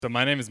So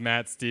my name is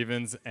Matt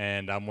Stevens,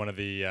 and I'm one of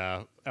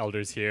the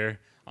elders here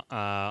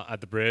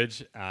at the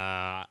Bridge.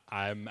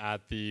 I'm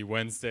at the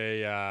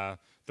Wednesday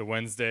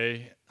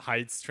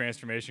Heights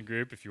Transformation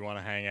Group. If you want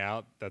to hang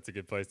out, that's a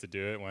good place to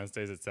do it.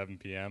 Wednesdays at 7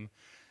 p.m.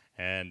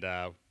 And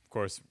of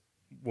course,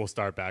 we'll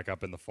start back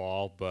up in the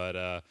fall.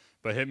 But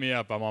hit me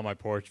up. I'm on my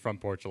front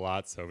porch a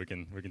lot, so we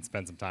can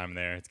spend some time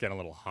there. It's getting a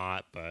little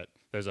hot, but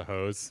there's a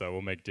hose, so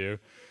we'll make do.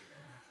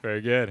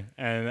 Very good,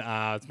 and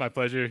it's my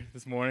pleasure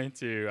this morning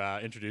to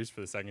introduce for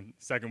the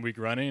second week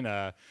running,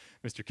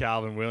 Mr.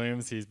 Calvin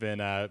Williams. He's been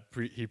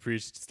he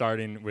preached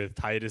starting with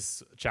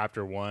Titus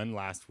chapter 1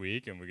 last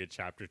week, and we get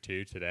chapter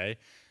 2 today.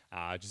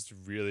 Just a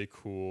really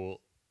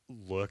cool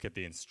look at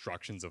the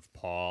instructions of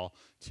Paul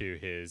to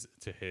his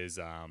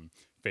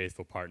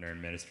faithful partner in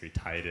ministry,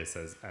 Titus,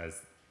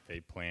 as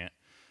they plant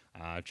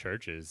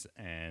churches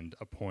and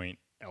appoint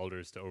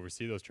elders to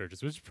oversee those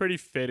churches, which is pretty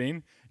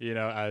fitting,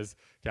 as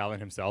Calvin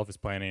himself is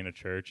planning a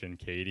church in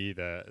Katy,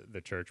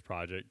 the church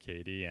project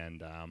Katy,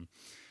 and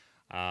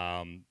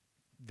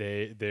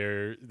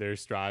they're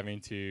striving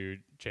to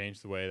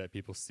change the way that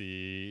people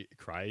see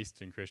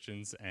Christ and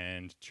Christians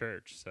and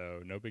church.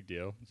 So no big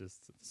deal,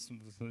 just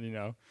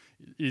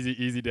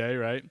easy day,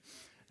 right?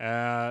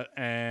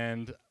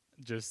 And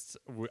just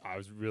I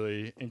was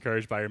really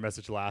encouraged by your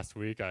message last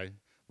week. I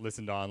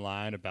listened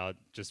online about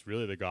just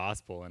really the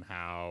gospel and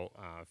how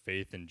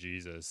faith in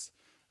Jesus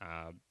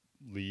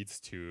leads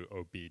to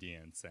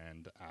obedience.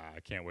 And I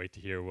can't wait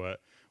to hear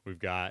what we've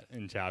got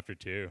in chapter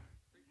 2.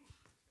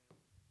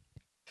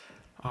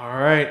 All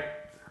right.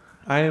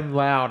 I am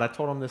loud. I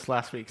told him this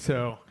last week.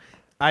 So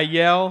I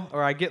yell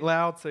or I get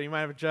loud, so you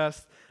might have to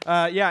adjust.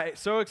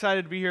 So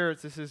excited to be here.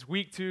 This is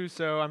week 2,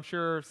 so I'm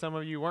sure some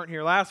of you weren't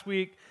here last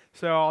week.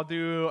 So I'll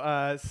do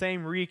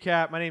same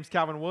recap. My name's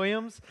Calvin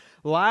Williams.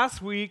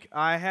 Last week,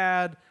 I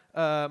had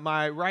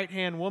my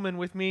right-hand woman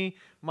with me,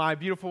 my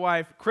beautiful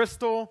wife,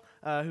 Crystal,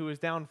 who is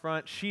down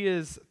front. She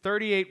is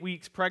 38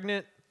 weeks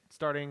pregnant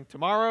starting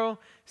tomorrow.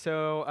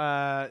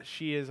 So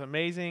she is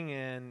amazing,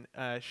 and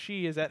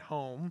she is at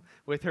home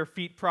with her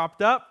feet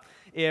propped up.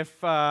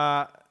 If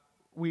at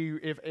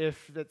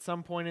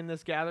some point in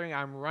this gathering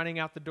I'm running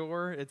out the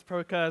door, it's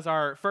because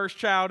our first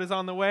child is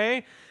on the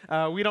way.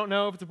 We don't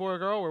know if it's a boy or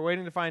girl. We're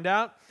waiting to find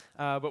out,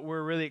 but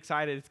we're really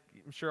excited.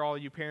 I'm sure all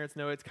you parents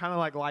know it's kind of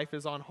like life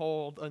is on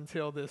hold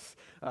until this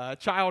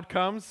child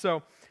comes.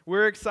 So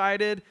we're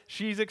excited.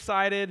 She's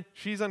excited.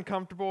 She's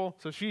uncomfortable,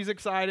 so she's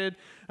excited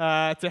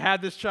to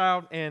have this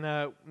child,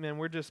 and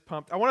we're just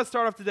pumped. I want to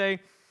start off today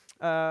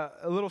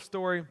a little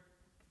story.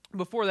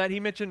 Before that, he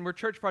mentioned we're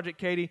Church Project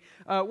Katy.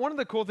 One of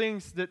the cool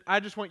things that I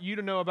just want you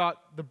to know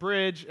about the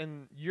Bridge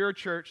and your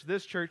church,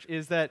 this church,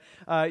 is that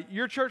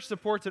your church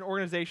supports an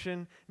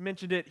organization,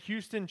 mentioned it,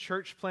 Houston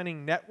Church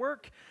Planning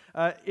Network.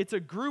 It's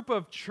a group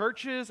of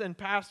churches and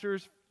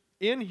pastors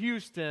in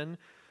Houston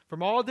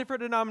from all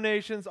different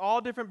denominations, all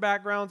different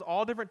backgrounds,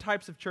 all different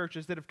types of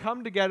churches that have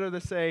come together to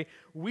say,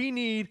 we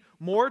need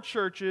more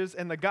churches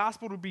and the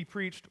gospel to be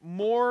preached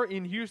more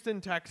in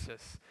Houston,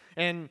 Texas.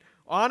 And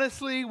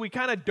honestly, we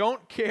kind of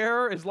don't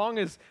care as long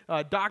as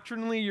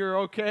doctrinally you're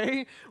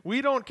okay.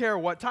 We don't care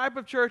what type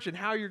of church and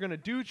how you're going to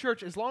do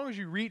church as long as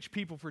you reach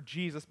people for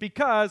Jesus,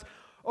 because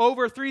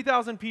over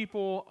 3,000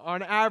 people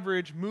on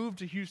average move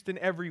to Houston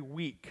every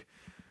week,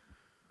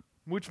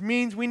 which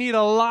means we need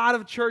a lot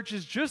of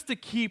churches just to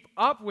keep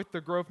up with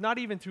the growth, not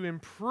even to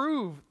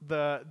improve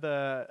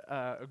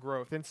the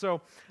growth. And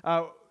so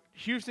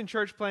Houston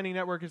Church Planning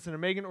Network is an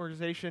amazing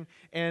organization,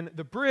 and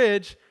the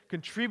Bridge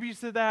contributes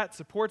to that,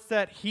 supports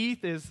that.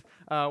 Heath is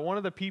one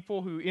of the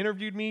people who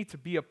interviewed me to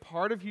be a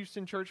part of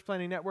Houston Church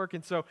Planning Network,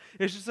 and so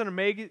it's just an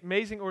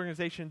amazing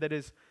organization that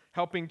is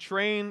helping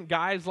train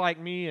guys like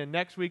me, and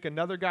next week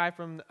another guy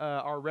from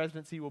our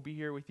residency will be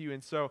here with you.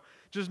 And so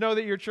just know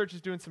that your church is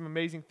doing some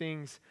amazing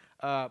things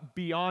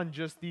beyond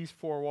just these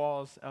 4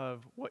 walls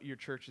of what your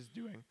church is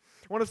doing.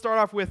 I want to start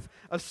off with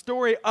a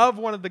story of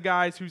one of the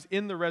guys who's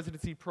in the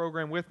residency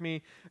program with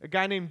me, a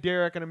guy named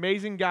Derek, an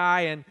amazing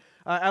guy. And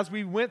as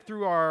we went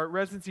through our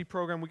residency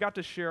program, we got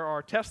to share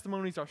our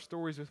testimonies, our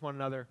stories with one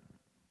another.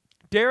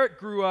 Derek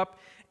grew up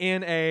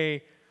in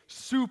a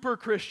super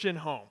Christian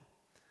home.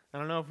 I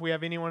don't know if we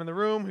have anyone in the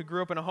room who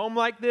grew up in a home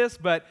like this,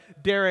 but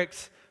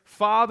Derek's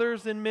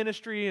father's in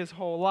ministry his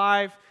whole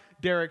life.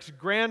 Derek's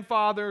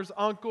grandfathers,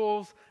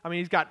 uncles,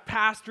 he's got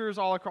pastors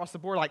all across the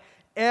board. Like,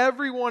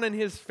 everyone in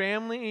his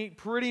family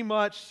pretty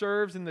much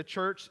serves in the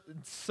church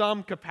in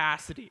some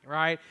capacity,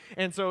 right?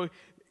 And so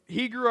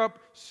he grew up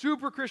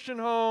super Christian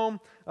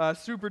home,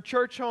 super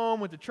church home,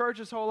 went to church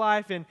his whole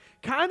life, and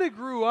kind of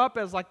grew up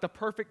as like the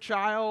perfect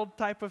child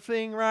type of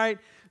thing, right?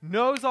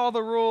 Knows all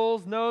the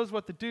rules, knows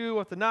what to do,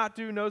 what to not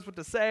do, knows what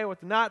to say, what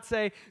to not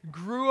say,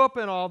 grew up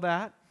in all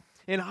that.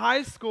 In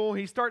high school,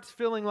 he starts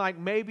feeling like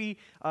maybe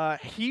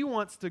he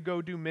wants to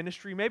go do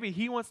ministry. Maybe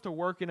he wants to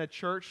work in a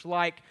church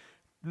like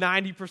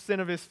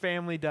 90% of his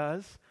family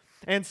does.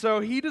 And so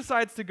he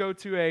decides to go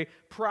to a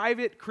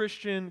private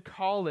Christian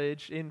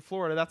college in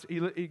Florida.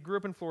 He grew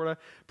up in Florida,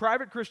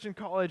 private Christian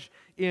college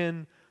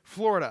in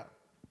Florida.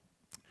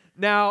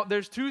 Now,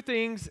 there's two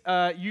things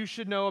you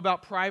should know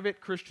about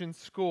private Christian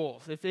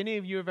schools. If any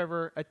of you have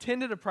ever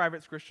attended a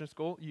private Christian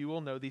school, you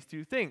will know these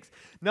two things.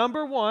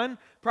 Number one,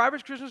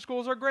 private Christian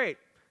schools are great.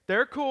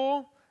 They're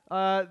cool.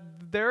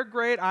 They're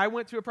great. I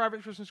went to a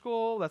private Christian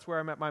school. That's where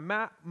I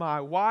met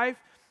my wife.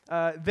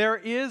 There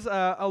is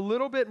a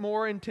little bit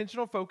more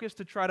intentional focus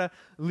to try to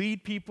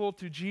lead people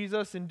to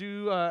Jesus and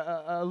do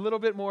a little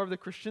bit more of the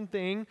Christian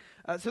thing.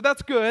 So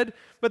that's good.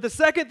 But the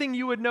second thing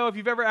you would know if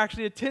you've ever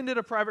actually attended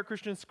a private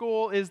Christian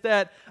school is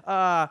that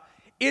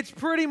it's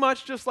pretty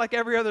much just like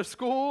every other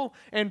school,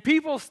 and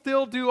people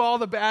still do all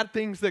the bad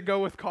things that go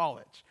with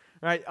college,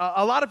 right?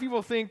 A lot of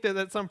people think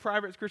that some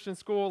private Christian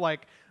school,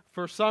 like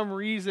for some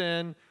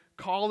reason,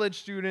 college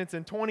students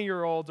and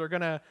 20-year-olds are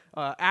going to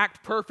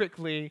act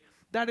perfectly.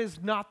 That is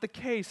not the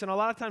case. And a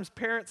lot of times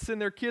parents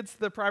send their kids to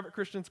the private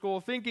Christian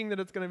school thinking that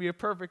it's going to be a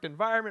perfect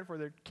environment for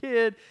their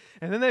kid.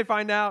 And then they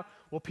find out,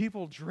 well,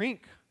 people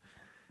drink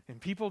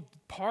and people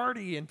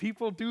party and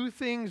people do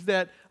things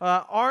that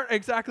aren't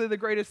exactly the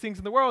greatest things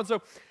in the world.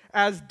 So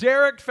as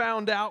Derek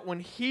found out when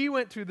he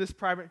went to this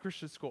private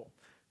Christian school,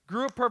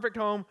 grew up perfect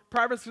home,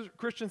 private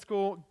Christian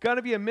school, going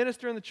to be a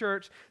minister in the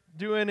church,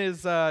 doing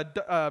his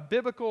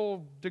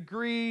biblical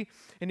degree,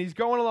 and he's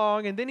going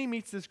along, and then he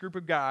meets this group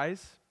of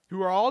guys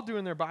who are all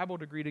doing their Bible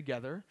degree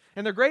together.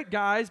 And they're great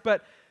guys,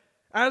 but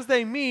as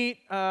they meet,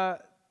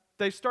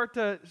 they start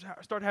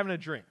having a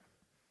drink.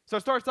 So it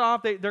starts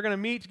off, they're going to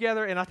meet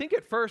together, and I think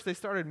at first they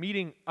started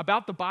meeting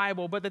about the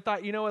Bible, but they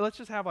thought, you know what, let's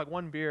just have like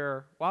one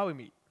beer while we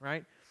meet,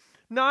 right?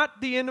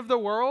 Not the end of the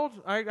world.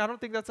 I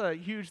don't think that's a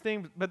huge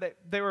thing, but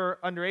they were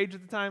underage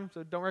at the time,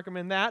 so don't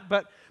recommend that.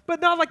 But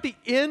not like the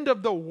end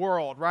of the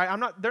world, right?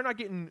 They're not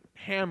getting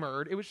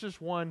hammered. It was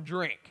just one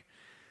drink.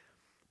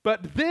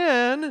 But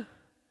then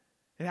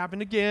it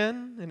happened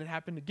again, and it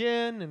happened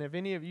again, and if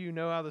any of you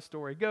know how the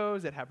story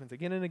goes, it happens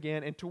again and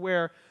again, and to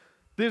where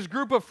this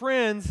group of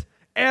friends,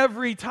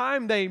 every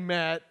time they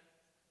met,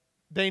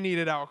 they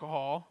needed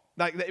alcohol.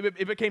 Like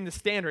it became the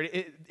standard.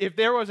 If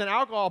there was an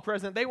alcohol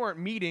present, they weren't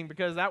meeting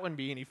because that wouldn't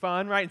be any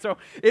fun, right? And so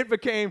it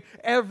became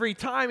every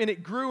time, and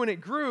it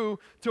grew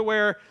to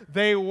where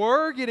they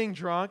were getting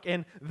drunk,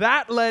 and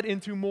that led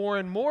into more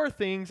and more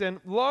things.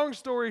 And long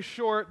story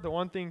short, the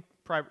one thing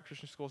private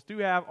Christian schools do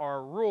have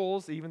are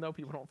rules, even though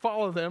people don't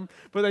follow them,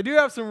 but they do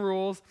have some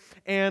rules.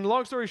 And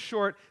long story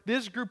short,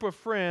 this group of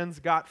friends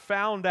got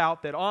found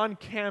out that on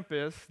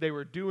campus they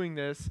were doing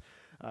this,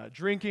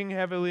 drinking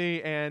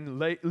heavily and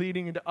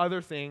leading into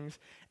other things.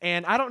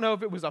 And I don't know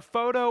if it was a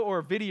photo or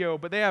a video,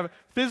 but they have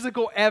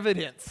physical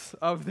evidence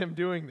of them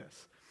doing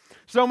this.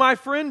 So my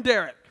friend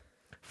Derek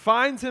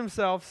finds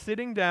himself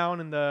sitting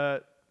down in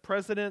the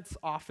president's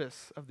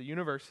office of the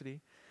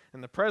university,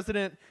 and the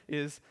president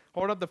is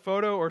holding up the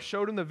photo or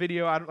showed him the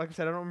video. Like I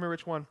said, I don't remember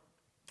which one.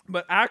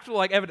 But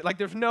actual evidence,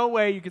 there's no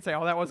way you could say,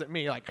 oh, that wasn't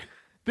me.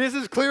 This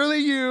is clearly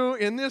you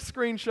in this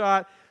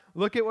screenshot.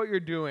 Look at what you're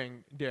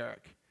doing,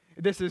 Derek.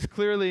 This is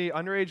clearly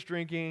underage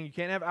drinking. You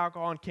can't have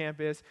alcohol on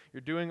campus.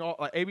 You're doing all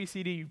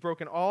ABCD. You've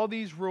broken all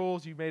these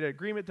rules. You've made an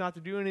agreement not to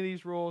do any of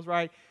these rules,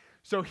 right?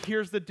 So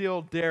here's the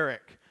deal,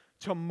 Derek.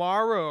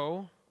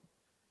 Tomorrow,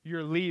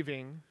 you're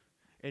leaving,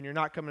 and you're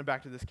not coming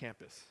back to this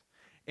campus.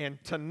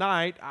 And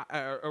tonight,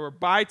 or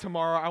by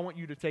tomorrow, I want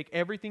you to take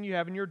everything you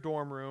have in your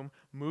dorm room,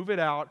 move it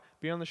out,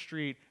 be on the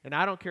street, and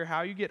I don't care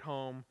how you get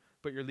home,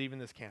 but you're leaving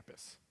this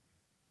campus.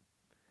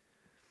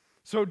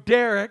 So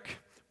Derek,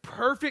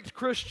 perfect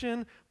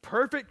Christian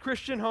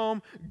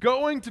home,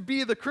 going to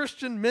be the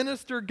Christian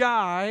minister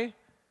guy,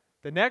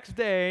 the next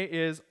day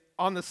is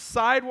on the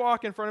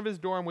sidewalk in front of his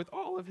dorm with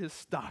all of his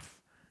stuff.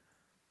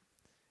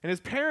 And his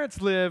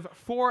parents live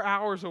 4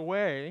 hours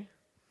away.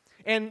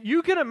 And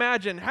you can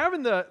imagine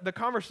having the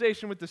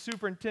conversation with the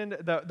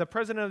superintendent, the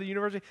president of the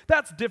university.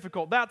 That's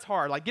difficult. That's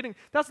hard.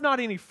 That's not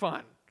any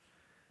fun.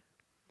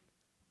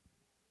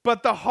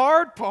 But the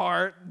harder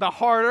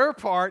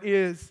part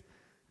is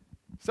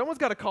someone's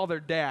got to call their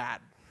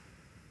dad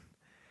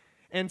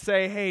and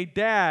say, hey,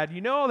 Dad,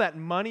 you know all that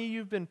money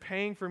you've been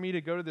paying for me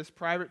to go to this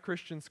private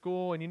Christian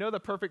school, and you know the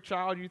perfect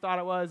child you thought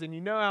it was, and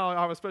you know how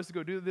I was supposed to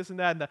go do this and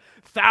that, and the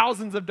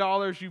thousands of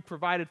dollars you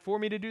provided for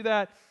me to do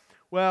that?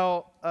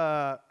 Well,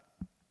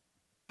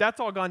 that's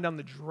all gone down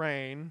the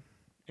drain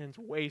and it's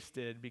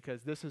wasted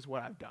because this is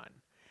what I've done.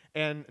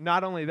 And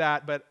not only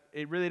that, but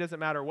it really doesn't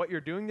matter what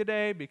you're doing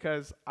today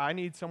because I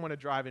need someone to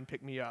drive and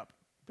pick me up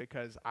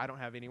because I don't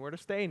have anywhere to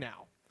stay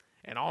now.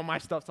 And all my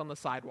stuff's on the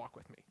sidewalk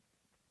with me.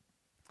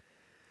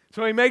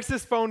 So he makes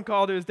this phone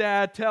call to his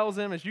dad, tells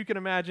him, as you can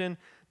imagine,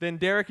 then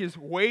Derek is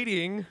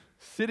waiting,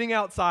 sitting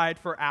outside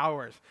for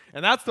hours.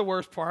 And that's the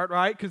worst part,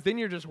 right? Because then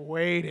you're just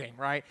waiting,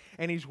 right?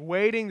 And he's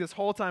waiting this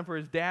whole time for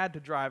his dad to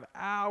drive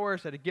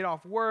hours, had to get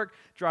off work,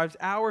 drives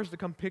hours to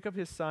come pick up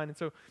his son. And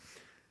so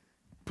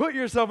put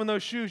yourself in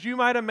those shoes. You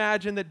might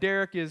imagine that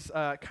Derek is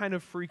kind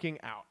of freaking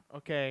out,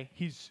 okay?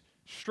 He's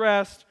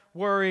stressed,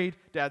 worried,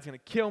 Dad's going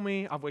to kill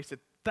me, I've wasted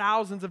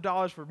thousands of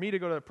dollars for me to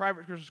go to a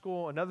private Christian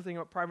school. Another thing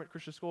about private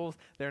Christian schools,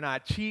 they're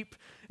not cheap.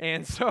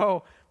 And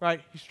so,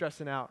 right, he's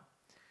stressing out.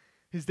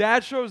 His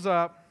dad shows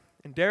up,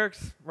 And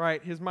Derek's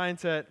right, his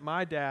mindset,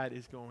 my dad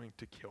is going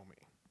to kill me.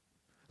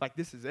 Like,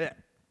 this is it,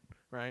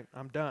 right?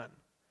 I'm done.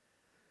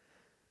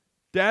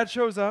 Dad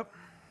shows up,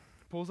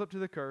 pulls up to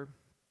the curb,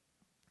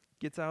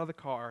 gets out of the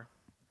car,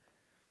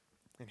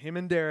 and him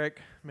and Derek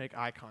make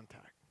eye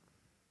contact.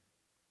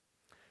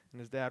 And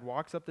his dad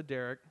walks up to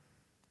Derek,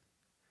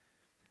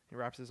 he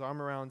wraps his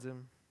arm around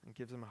him and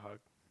gives him a hug.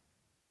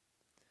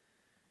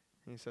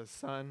 And he says,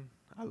 "Son,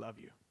 I love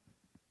you.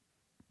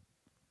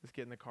 Let's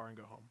get in the car and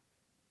go home."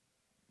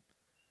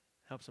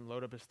 Helps him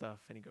load up his stuff,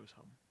 and he goes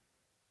home.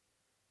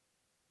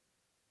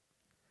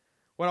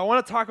 What I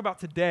want to talk about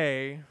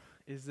today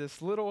is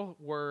this little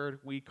word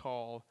we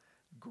call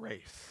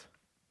grace.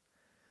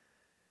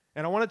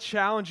 And I want to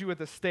challenge you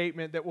with a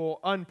statement that we'll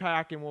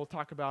unpack and we'll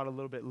talk about a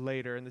little bit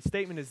later. And the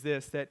statement is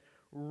this, that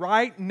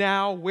right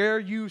now where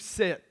you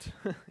sit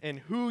and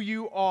who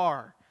you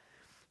are,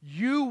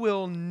 you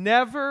will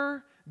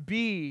never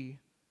be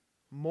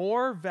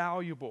more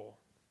valuable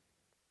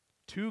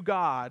to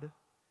God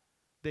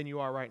than you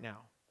are right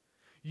now.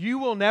 You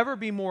will never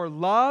be more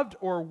loved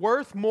or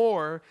worth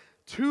more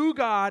to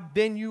God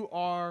than you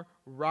are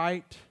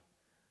right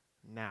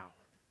now.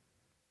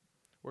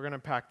 We're going to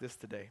unpack this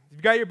today. If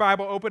you've got your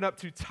Bible, open up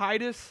to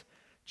Titus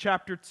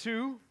chapter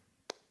 2.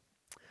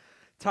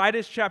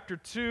 Titus chapter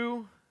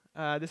 2.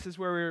 This is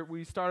where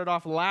we started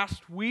off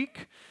last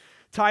week.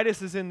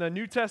 Titus is in the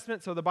New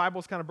Testament, so the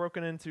Bible's kind of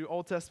broken into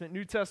Old Testament,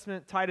 New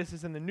Testament. Titus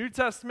is in the New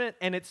Testament,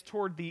 and it's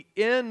toward the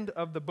end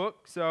of the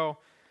book. So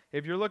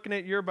if you're looking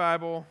at your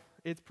Bible,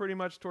 it's pretty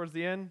much towards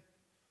the end.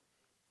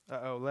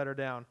 Let her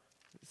down.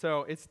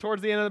 So it's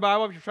towards the end of the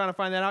Bible. If you're trying to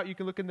find that out, you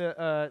can look in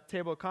the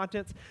table of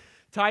contents.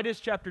 Titus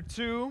chapter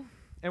 2.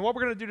 And what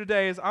we're going to do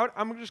today is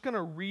I'm just going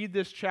to read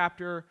this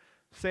chapter,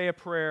 say a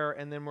prayer,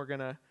 and then we're going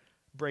to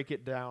break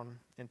it down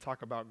and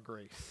talk about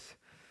grace.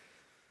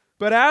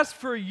 "But as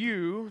for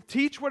you,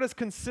 teach what is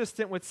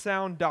consistent with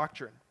sound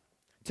doctrine.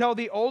 Tell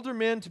the older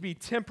men to be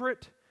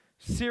temperate,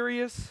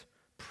 serious,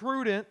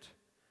 prudent,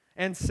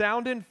 and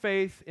sound in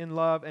faith, in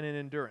love, and in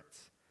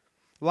endurance.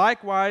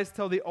 Likewise,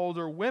 tell the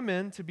older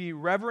women to be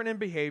reverent in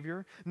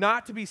behavior,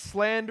 not to be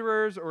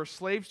slanderers or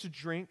slaves to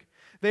drink.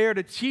 They are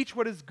to teach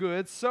what is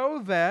good, so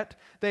that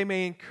they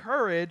may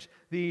encourage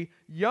the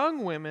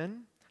young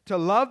women to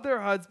love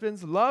their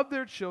husbands, love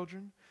their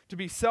children, to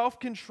be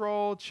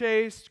self-controlled,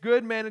 chaste,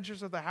 good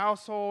managers of the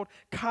household,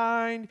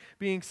 kind,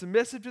 being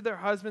submissive to their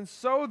husbands,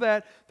 so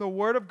that the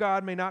word of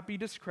God may not be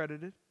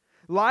discredited.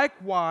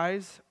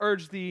 Likewise,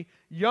 urge the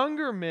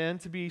younger men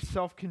to be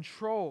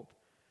self-controlled,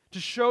 to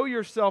show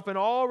yourself in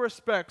all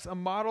respects a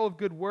model of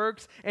good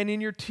works, and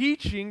in your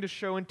teaching to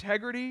show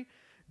integrity,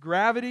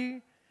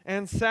 gravity,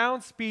 and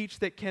sound speech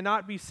that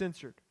cannot be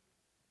censored.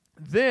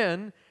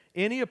 Then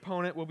any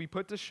opponent will be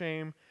put to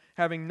shame,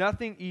 having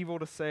nothing evil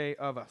to say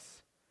of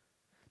us.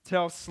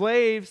 Tell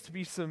slaves to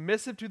be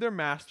submissive to their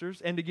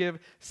masters and to give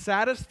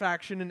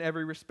satisfaction in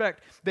every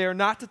respect. They are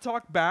not to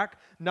talk back,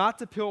 not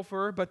to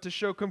pilfer, but to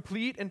show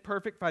complete and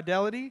perfect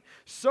fidelity,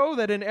 so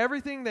that in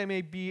everything they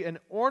may be an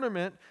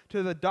ornament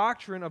to the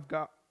doctrine of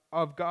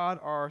God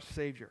our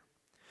Savior.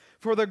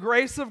 For the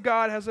grace of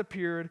God has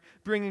appeared,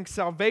 bringing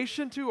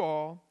salvation to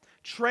all,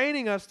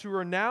 training us to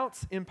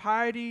renounce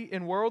impiety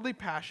and worldly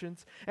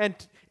passions, and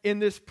in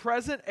this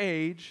present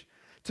age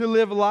to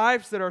live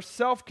lives that are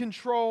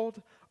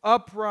self-controlled,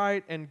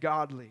 upright, and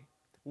godly,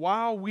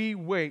 while we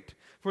wait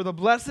for the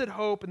blessed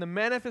hope and the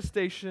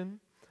manifestation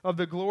of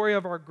the glory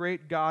of our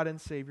great God and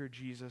Savior,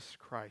 Jesus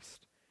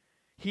Christ.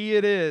 He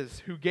it is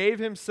who gave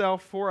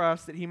himself for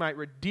us that he might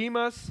redeem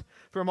us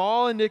from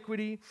all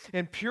iniquity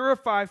and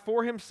purify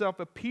for himself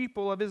a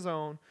people of his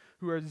own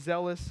who are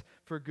zealous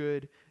for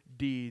good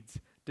deeds.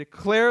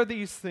 Declare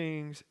these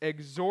things,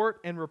 exhort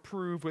and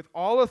reprove with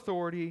all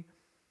authority,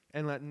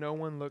 and let no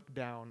one look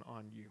down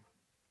on you."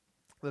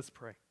 Let's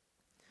pray.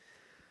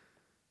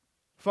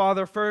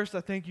 Father, first,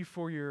 I thank you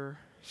for your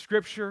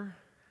scripture,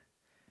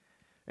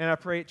 and I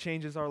pray it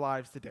changes our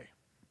lives today.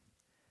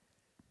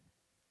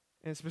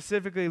 And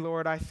specifically,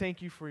 Lord, I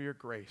thank you for your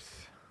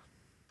grace.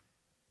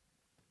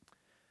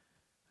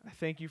 I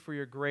thank you for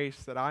your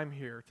grace that I'm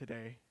here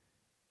today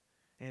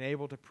and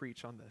able to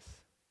preach on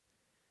this.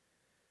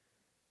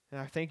 And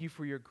I thank you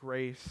for your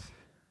grace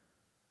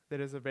that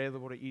is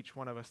available to each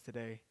one of us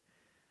today.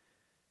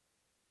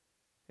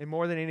 And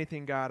more than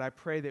anything, God, I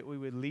pray that we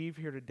would leave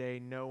here today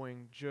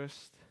knowing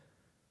just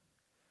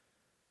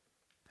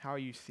how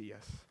you see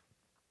us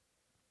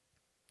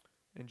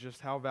and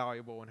just how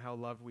valuable and how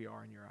loved we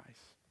are in your eyes.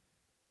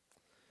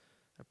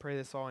 I pray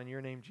this all in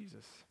your name,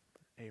 Jesus.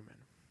 Amen.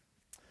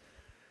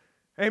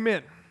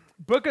 Amen.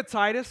 Book of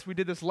Titus, we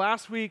did this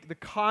last week, the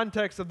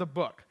context of the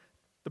book.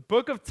 The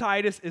book of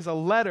Titus is a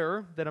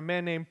letter that a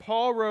man named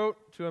Paul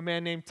wrote to a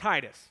man named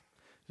Titus.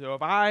 So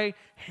if I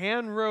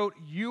hand wrote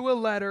you a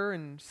letter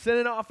and sent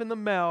it off in the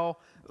mail,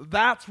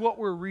 that's what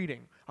we're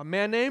reading. A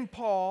man named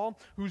Paul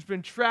who's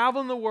been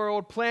traveling the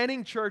world,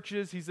 planting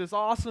churches. He's this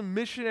awesome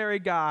missionary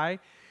guy.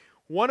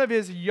 One of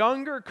his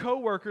younger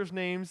co-workers'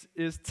 names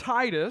is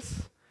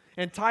Titus.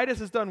 And Titus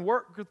has done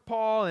work with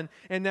Paul.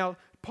 And now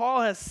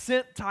Paul has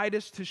sent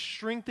Titus to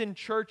strengthen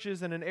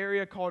churches in an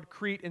area called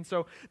Crete. And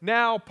so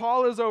now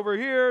Paul is over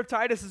here,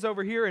 Titus is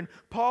over here, and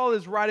Paul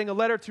is writing a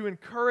letter to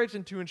encourage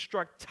and to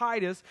instruct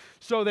Titus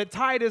so that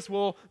Titus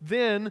will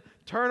then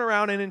turn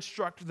around and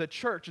instruct the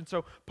church. And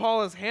so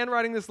Paul is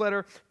handwriting this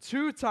letter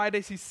to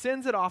Titus. He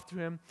sends it off to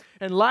him.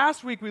 And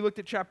last week we looked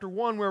at chapter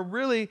 1 where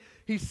really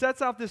he sets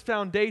out this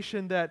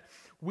foundation that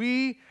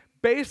we,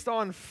 based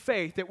on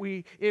faith, that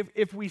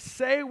if we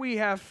say we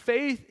have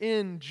faith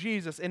in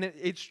Jesus, and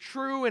it's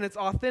true and it's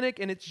authentic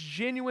and it's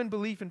genuine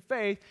belief and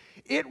faith,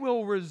 it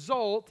will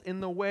result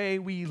in the way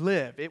we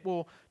live. It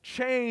will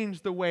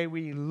change the way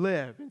we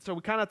live. And so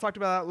we kind of talked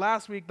about that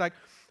last week, like,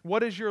 what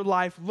does your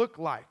life look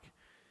like?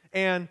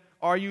 And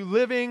are you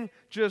living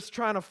just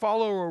trying to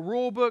follow a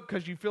rule book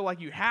because you feel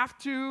like you have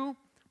to,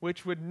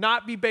 which would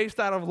not be based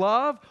out of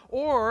love?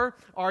 Or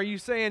are you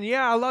saying,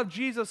 yeah, I love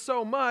Jesus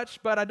so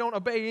much, but I don't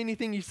obey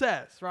anything he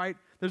says, right?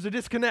 There's a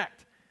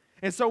disconnect.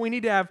 And so we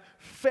need to have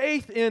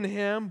faith in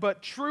him,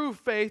 but true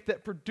faith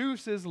that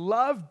produces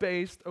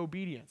love-based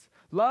obedience,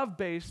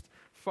 love-based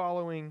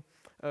following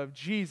of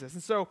Jesus.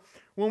 And so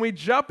when we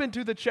jump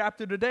into the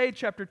chapter today,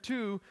 chapter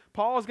 2,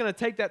 Paul is going to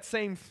take that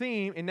same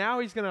theme, and now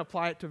he's going to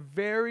apply it to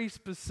very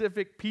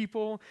specific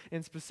people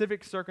and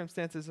specific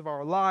circumstances of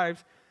our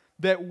lives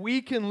that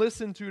we can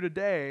listen to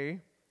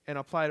today and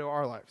apply to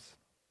our lives.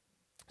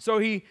 So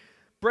he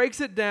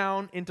breaks it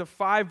down into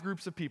 5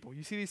 groups of people.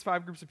 You see these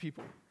 5 groups of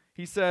people.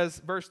 He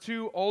says, verse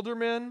 2, older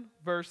men.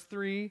 Verse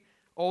 3,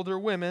 older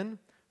women.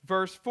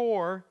 Verse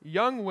 4,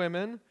 young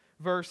women.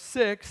 Verse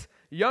 6,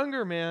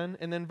 younger men.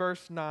 And then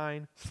verse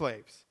 9,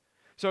 slaves.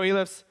 So he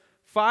lists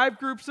 5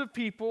 groups of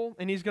people,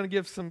 and he's going to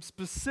give some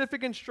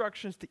specific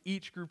instructions to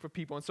each group of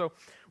people. And so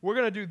we're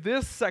going to do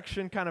this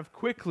section kind of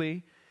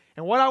quickly.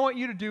 And what I want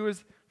you to do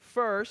is,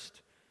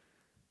 first,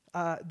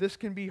 this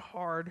can be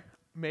hard,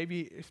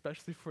 maybe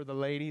especially for the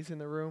ladies in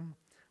the room,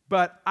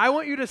 but I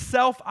want you to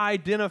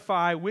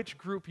self-identify which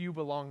group you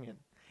belong in.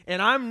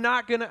 And I'm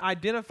not going to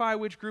identify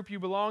which group you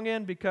belong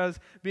in because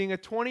being a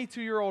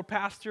 22-year-old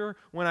pastor,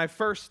 when I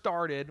first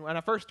started,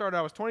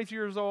 I was 22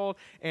 years old,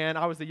 and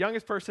I was the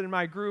youngest person in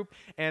my group,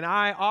 and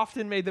I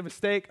often made the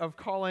mistake of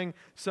calling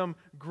some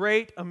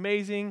great,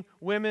 amazing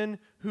women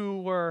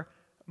who were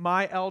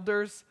my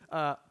elders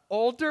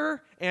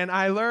older, and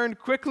I learned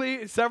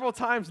quickly several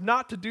times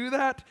not to do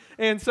that.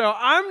 And so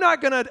I'm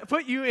not going to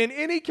put you in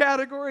any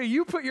category.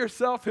 You put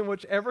yourself in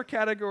whichever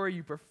category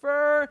you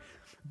prefer.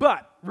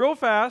 But real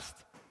fast,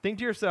 think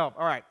to yourself,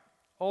 all right,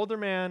 older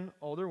man,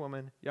 older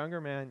woman,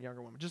 younger man,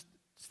 younger woman. Just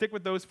stick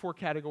with those 4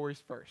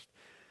 categories first.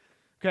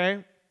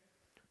 Okay?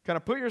 Kind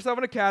of put yourself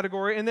in a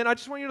category, and then I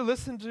just want you to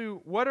listen to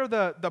what are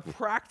the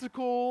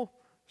practical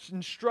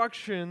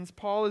instructions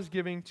Paul is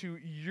giving to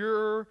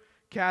your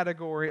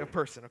category of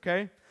person,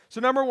 okay? So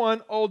number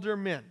 1, older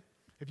men.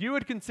 If you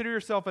would consider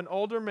yourself an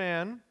older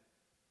man,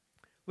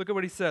 look at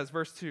what he says,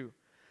 verse 2.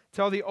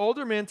 Tell the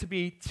older men to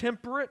be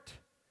temperate,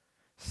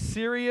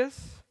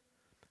 serious,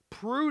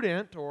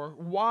 prudent or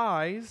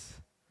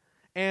wise,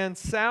 and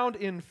sound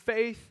in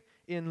faith,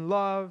 in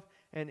love,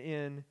 and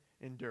in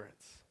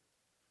endurance.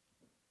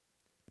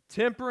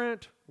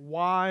 Temperate,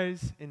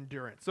 wise,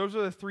 endurance. Those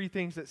are the 3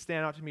 things that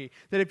stand out to me.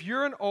 That if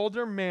you're an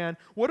older man,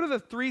 what are the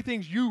 3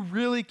 things you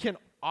really can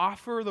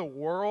offer the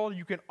world?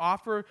 You can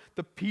offer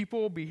the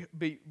people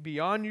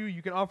beyond you.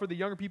 You can offer the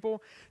younger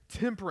people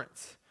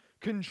temperance,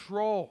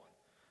 control.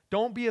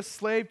 Don't be a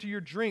slave to your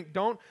drink.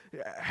 Don't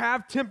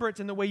have temperance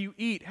in the way you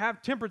eat.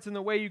 Have temperance in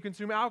the way you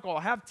consume alcohol.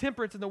 Have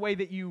temperance in the way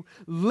that you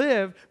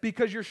live,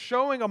 because you're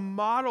showing a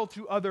model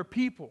to other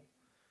people.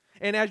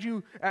 And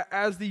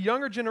as the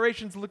younger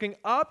generation's looking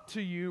up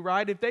to you,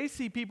 right, if they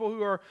see people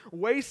who are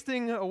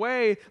wasting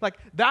away, like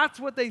that's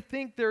what they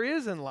think there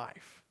is in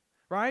life.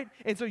 Right?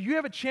 And so you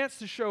have a chance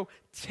to show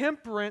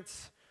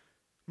temperance,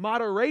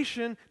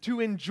 moderation, to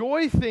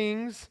enjoy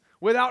things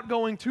without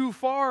going too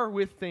far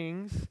with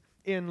things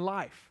in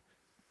life.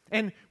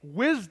 And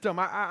wisdom,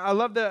 I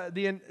love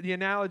the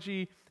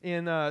analogy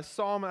in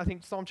Psalm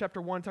chapter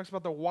 1 talks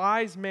about the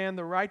wise man.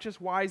 The righteous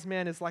wise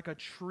man is like a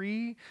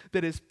tree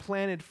that is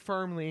planted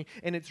firmly,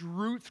 and its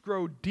roots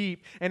grow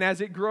deep. And as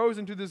it grows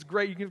into this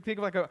great, you can think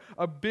of like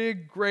a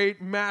big,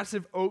 great,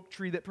 massive oak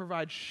tree that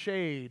provides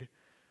shade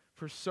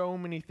for so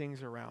many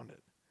things around it.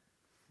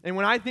 And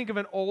when I think of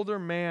an older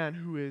man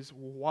who is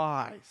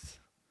wise,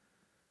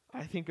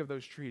 I think of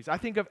those trees. I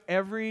think of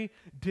every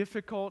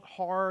difficult,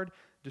 hard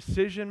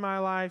decision in my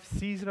life,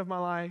 season of my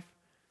life,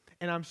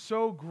 and I'm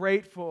so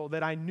grateful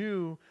that I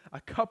knew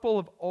a couple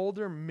of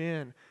older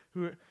men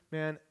who,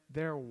 man,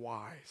 they're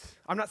wise.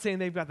 I'm not saying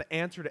they've got the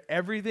answer to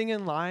everything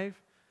in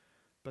life,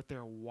 but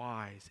they're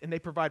wise, and they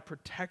provide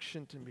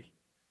protection to me.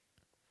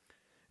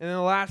 And then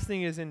the last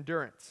thing is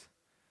endurance.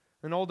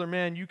 An older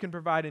man, you can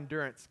provide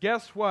endurance.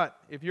 Guess what?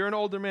 If you're an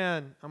older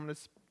man, I'm going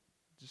to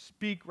just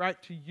speak right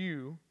to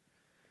you.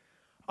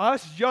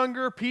 Us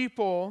younger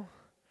people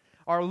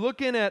are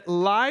looking at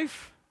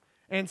life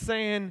and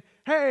saying,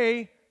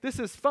 hey, this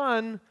is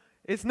fun.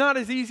 It's not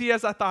as easy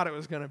as I thought it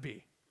was going to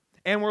be.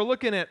 And we're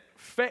looking at,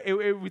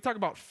 we talk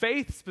about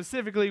faith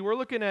specifically, we're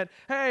looking at,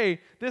 hey,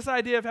 this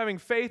idea of having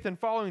faith and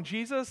following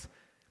Jesus,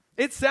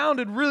 it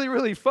sounded really,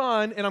 really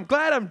fun, and I'm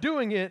glad I'm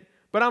doing it,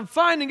 but I'm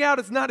finding out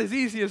it's not as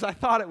easy as I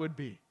thought it would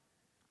be.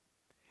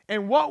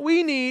 And what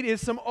we need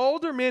is some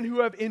older men who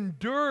have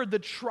endured the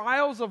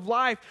trials of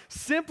life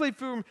simply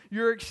from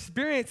your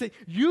experience.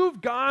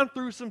 You've gone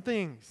through some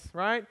things,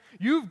 right?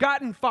 You've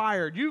gotten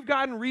fired. You've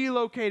gotten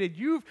relocated.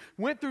 You've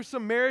went through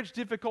some marriage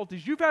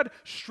difficulties. You've had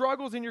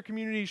struggles in your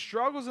community,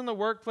 struggles in the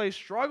workplace,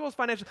 struggles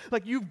financially.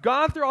 Like you've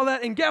gone through all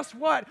that, and guess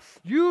what?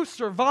 You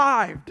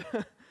survived.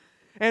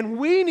 And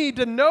we need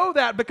to know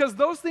that because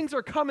those things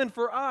are coming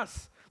for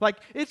us. Like,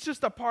 it's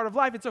just a part of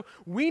life. And so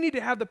we need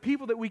to have the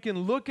people that we can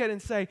look at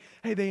and say,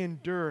 hey, they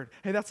endured.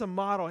 Hey, that's a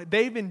model.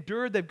 They've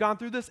endured. They've gone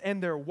through this,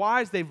 and they're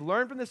wise. They've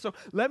learned from this. So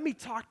let me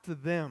talk to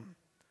them.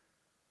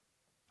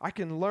 I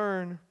can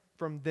learn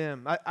from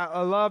them.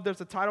 I love,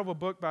 there's a title of a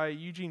book by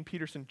Eugene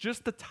Peterson,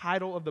 just the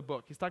title of the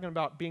book. He's talking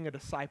about being a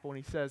disciple,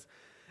 and he says,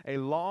 a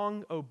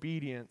long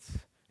obedience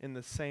in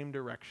the same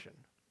direction.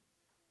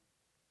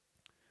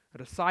 A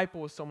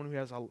disciple is someone who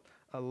has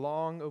a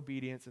long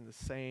obedience in the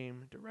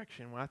same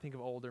direction. When I think of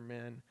older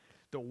men,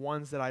 the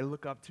ones that I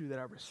look up to that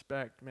I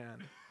respect,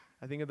 man,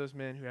 I think of those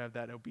men who have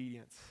that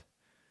obedience,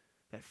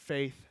 that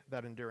faith,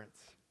 that endurance.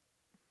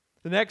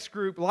 The next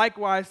group,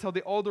 likewise, tell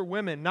the older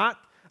women not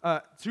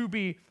to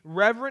be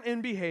reverent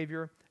in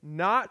behavior,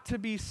 not to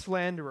be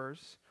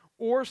slanderers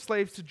or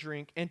slaves to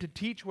drink, and to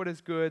teach what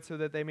is good so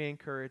that they may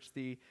encourage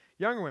the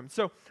younger women.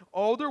 So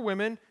older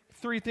women,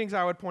 3 things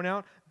I would point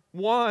out.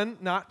 1,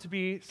 not to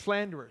be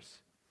slanderers.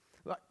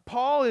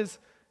 Paul is,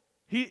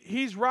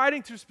 he's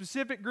writing to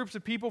specific groups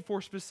of people for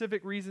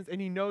specific reasons,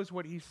 and he knows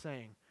what he's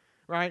saying,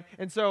 right?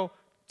 And so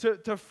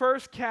to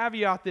first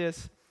caveat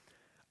this,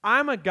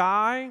 I'm a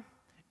guy,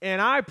 and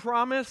I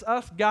promise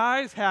us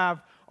guys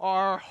have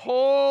our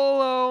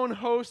whole own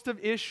host of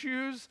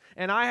issues,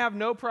 and I have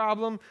no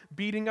problem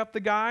beating up the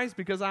guys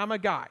because I'm a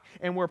guy.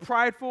 And we're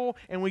prideful,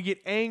 and we get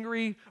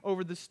angry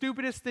over the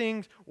stupidest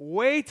things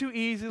way too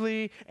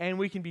easily, and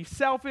we can be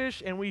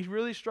selfish, and we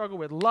really struggle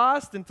with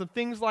lust and some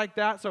things like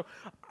that. So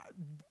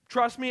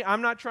trust me,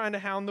 I'm not trying to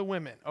hound the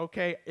women,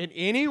 okay, in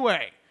any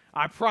way.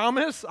 I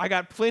promise I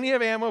got plenty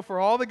of ammo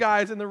for all the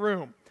guys in the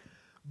room.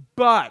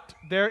 But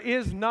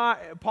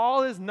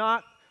Paul is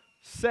not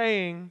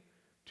saying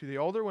to the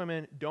older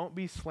women, don't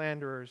be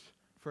slanderers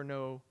for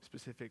no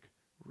specific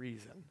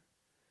reason.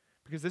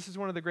 Because this is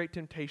one of the great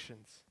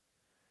temptations.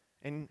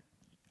 And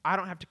I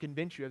don't have to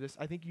convince you of this.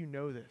 I think you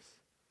know this.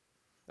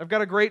 I've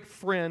got a great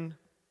friend.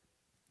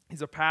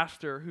 He's a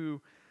pastor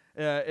who,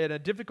 in a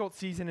difficult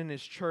season in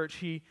his church,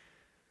 he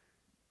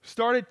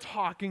started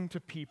talking to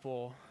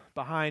people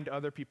behind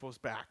other people's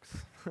backs.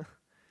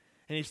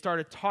 And he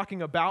started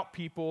talking about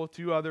people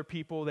to other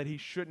people that he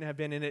shouldn't have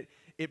been. And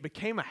it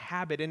became a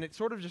habit, and it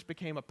sort of just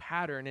became a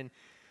pattern. And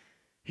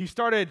he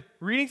started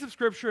reading some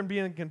scripture and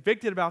being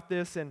convicted about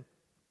this. And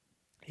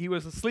he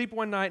was asleep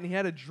one night, and he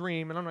had a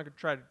dream. And I'm not going to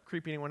try to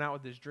creep anyone out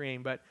with this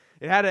dream, but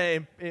it had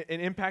an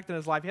impact on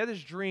his life. He had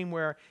this dream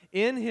where,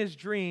 in his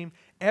dream,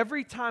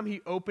 every time he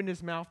opened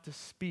his mouth to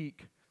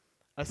speak,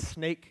 a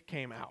snake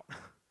came out.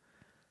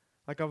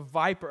 Like a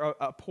viper,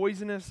 a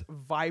poisonous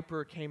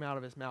viper came out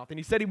of his mouth. And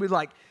he said he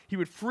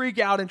would freak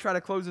out and try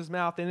to close his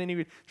mouth, and then he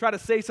would try to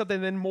say something,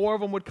 and then more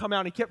of them would come out,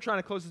 and he kept trying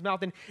to close his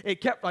mouth, and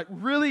it kept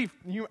really,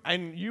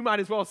 you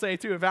might as well say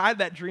too, if I had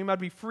that dream, I'd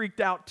be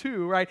freaked out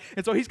too, right?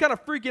 And so he's kind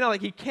of freaking out,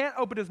 like he can't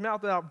open his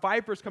mouth without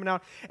vipers coming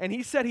out, and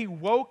he said he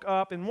woke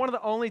up, and one of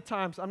the only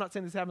times, I'm not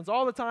saying this happens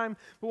all the time,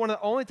 but one of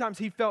the only times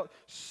he felt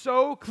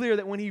so clear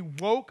that when he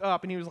woke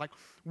up, and he was like,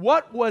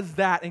 what was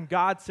that? And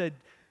God said,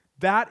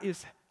 that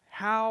is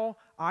how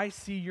I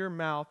see your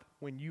mouth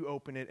when you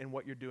open it and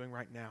what you're doing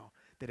right now.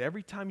 That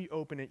every time you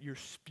open it, you're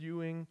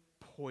spewing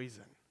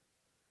poison.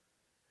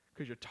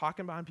 Because you're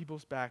talking behind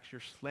people's backs,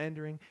 you're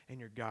slandering, and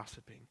you're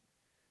gossiping.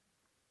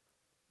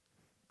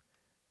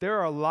 There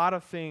are a lot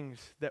of things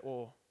that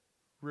will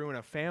ruin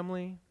a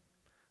family,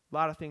 a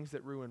lot of things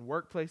that ruin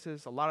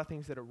workplaces, a lot of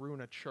things that will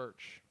ruin a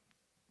church.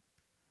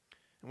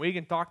 And we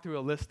can talk through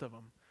a list of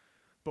them.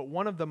 But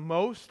one of the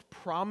most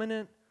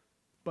prominent,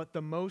 but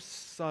the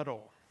most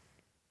subtle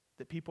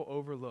that people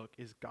overlook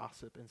is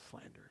gossip and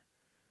slander.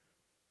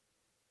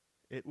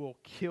 It will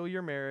kill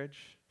your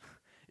marriage.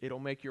 It'll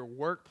make your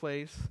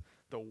workplace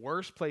the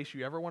worst place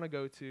you ever want to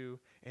go to,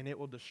 and it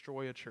will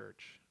destroy a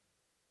church.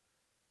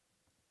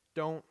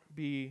 Don't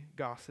be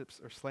gossips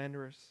or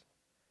slanderers.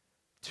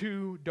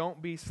 2,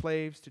 don't be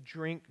slaves to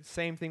drink.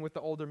 Same thing with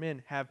the older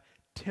men. Have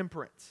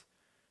temperance.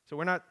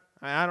 So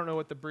I don't know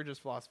what the Bridges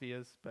philosophy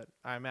is, but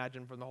I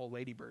imagine from the whole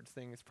ladybirds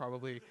thing, it's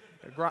probably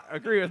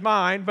agree with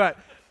mine. But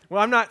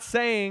I'm not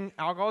saying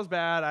alcohol is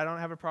bad. I don't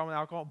have a problem with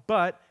alcohol,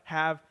 but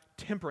have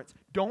temperance.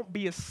 Don't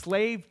be a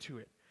slave to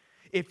it.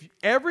 If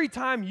every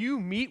time you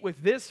meet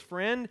with this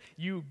friend,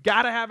 you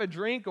got to have a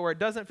drink, or it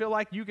doesn't feel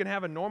like you can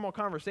have a normal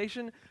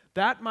conversation,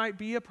 that might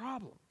be a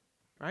problem,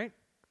 right?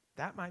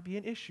 That might be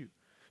an issue.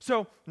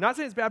 So, not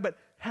saying it's bad, but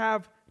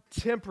have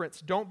temperance.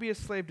 Don't be a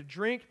slave to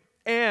drink,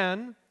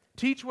 and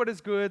Teach what is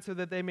good so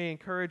that they may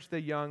encourage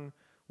the young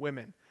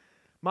women.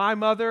 My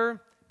mother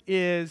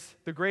is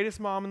the greatest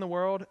mom in the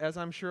world, as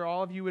I'm sure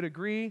all of you would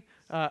agree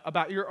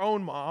about your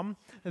own mom,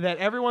 that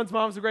everyone's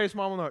mom is the greatest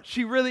mom in the world.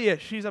 She really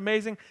is. She's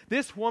amazing.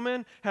 This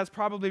woman has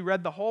probably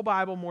read the whole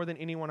Bible more than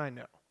anyone I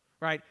know,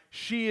 right?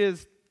 She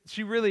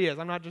really is.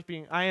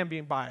 I am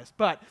being biased,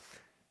 but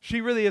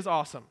she really is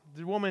awesome.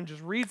 The woman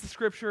just reads the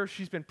scripture.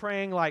 She's been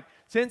praying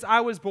since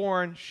I was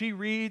born. She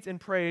reads and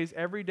prays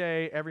every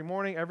day, every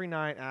morning, every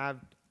night. And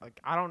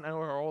I don't know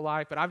her whole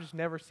life, but I've just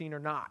never seen her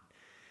not.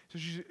 So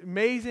she's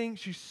amazing.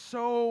 She's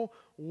so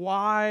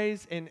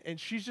wise, and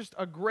she's just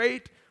a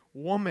great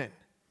woman.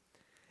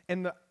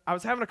 And I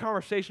was having a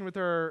conversation with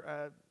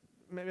her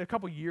maybe a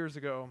couple years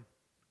ago,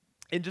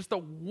 and just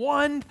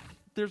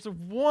there's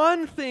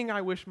one thing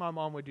I wish my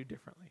mom would do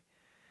differently.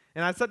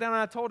 And I sat down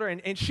and I told her,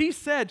 and she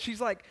said, she's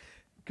like,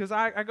 because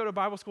I go to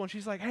Bible school, and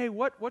she's like, hey,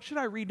 what should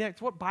I read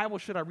next? What Bible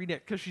should I read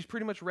next? Because she's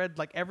pretty much read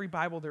every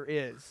Bible there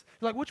is.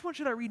 She's like, which one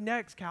should I read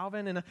next,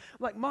 Calvin? And I'm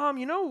like, Mom,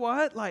 you know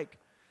what?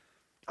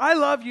 I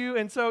love you,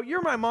 and so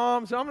you're my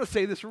mom, so I'm going to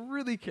say this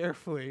really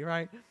carefully,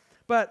 right?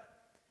 But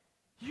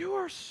you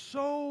are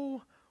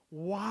so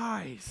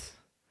wise.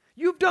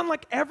 You've done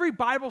every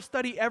Bible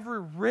study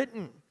ever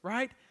written,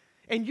 right?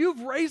 And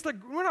you've raised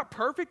we're not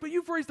perfect, but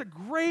you've raised a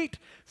great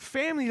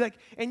family,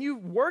 and you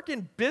work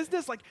in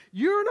business.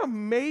 You're an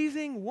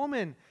amazing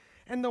woman.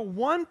 And the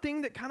one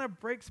thing that kind of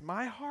breaks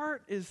my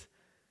heart is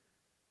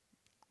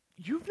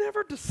you've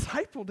never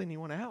discipled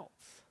anyone else.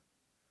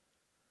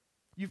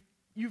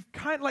 You've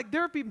kind of,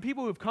 there have been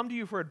people who have come to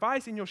you for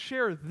advice, and you'll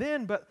share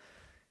then, but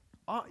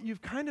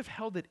you've kind of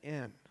held it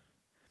in.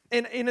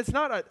 And it's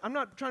not, I'm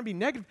not trying to be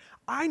negative.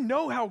 I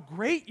know how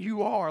great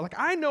you are.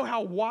 I know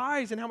how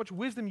wise and how much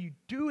wisdom you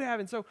do have.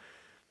 And so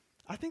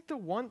I think the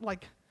one,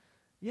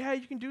 yeah,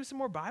 you can do some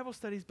more Bible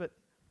studies, but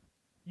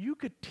you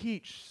could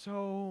teach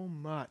so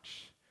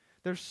much.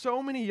 There's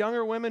so many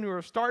younger women who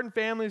are starting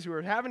families, who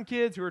are having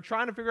kids, who are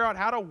trying to figure out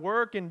how to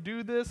work and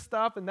do this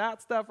stuff and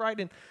that stuff, right?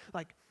 And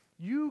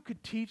you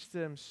could teach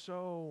them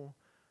so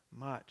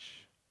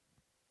much.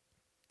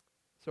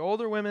 So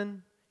older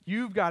women,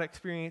 you've got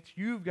experience,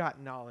 you've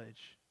got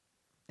knowledge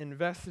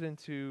invested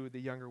into the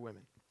younger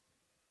women.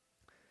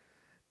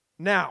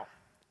 Now,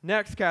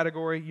 next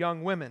category,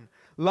 young women.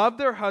 Love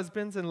their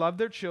husbands and love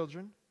their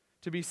children,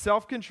 to be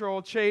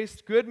self-controlled,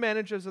 chaste, good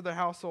managers of their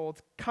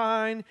households,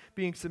 kind,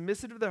 being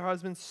submissive to their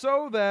husbands,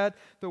 so that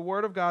the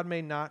word of God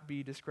may not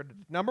be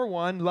discredited. Number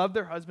one, love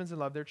their husbands and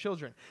love their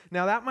children.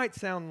 Now, that might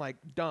sound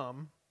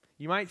dumb.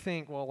 You might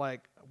think, well,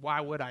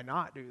 why would I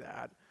not do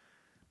that?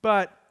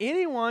 But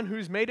anyone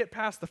who's made it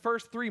past the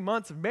first 3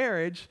 months of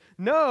marriage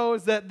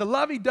knows that the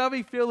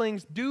lovey-dovey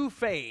feelings do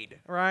fade,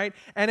 right?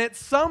 And at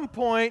some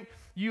point,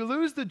 you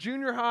lose the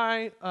junior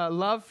high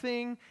love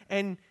thing,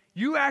 and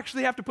you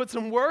actually have to put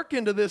some work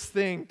into this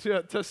thing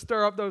to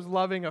stir up those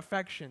loving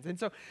affections. And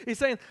so he's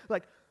saying,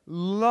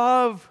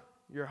 love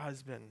your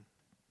husband,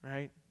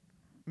 right?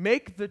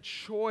 Make the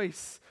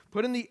choice.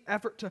 Put in the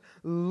effort to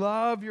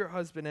love your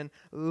husband and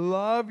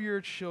love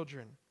your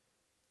children.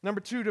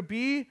 Number two, to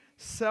be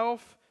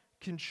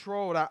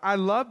self-controlled. I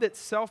love that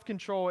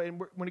self-control,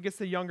 and when it gets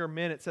to younger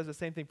men, it says the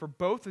same thing for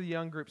both of the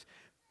young groups.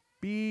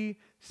 Be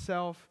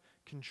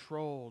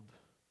self-controlled.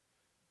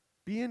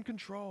 Be in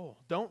control.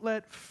 Don't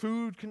let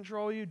food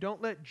control you.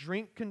 Don't let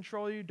drink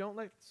control you. Don't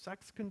let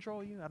sex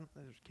control you.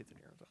 There's kids in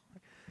here. So.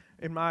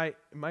 In my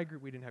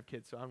group, we didn't have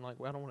kids, so I'm I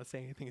don't want to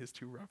say anything that's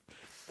too rough.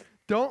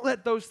 Don't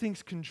let those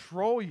things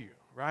control you,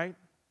 right?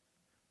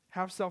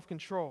 Have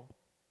self-control.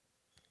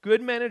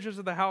 Good managers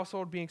of the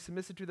household, being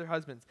submissive to their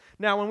husbands.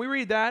 Now, when we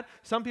read that,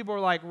 some people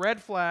are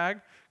red flag,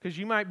 because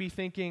you might be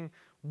thinking,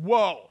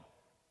 whoa,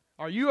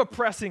 are you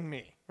oppressing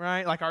me,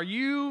 right? Are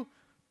you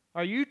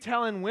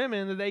telling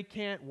women that they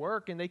can't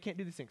work and they can't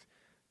do these things?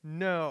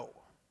 No,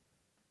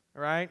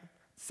 all right?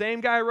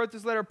 Same guy who wrote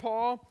this letter,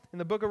 Paul, in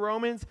the book of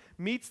Romans,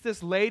 meets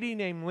this lady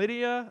named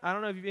Lydia. I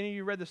don't know if any of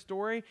you read the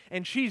story.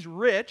 And she's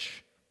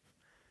rich,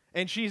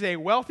 and she's a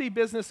wealthy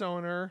business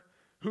owner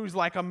who's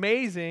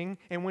amazing.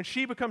 And when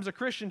she becomes a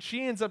Christian,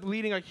 she ends up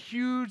leading a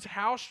huge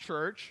house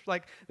church.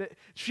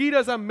 She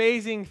does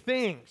amazing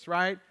things,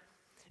 right?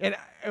 And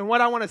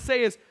what I want to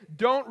say is,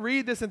 don't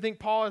read this and think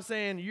Paul is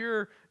saying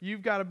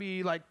you've got to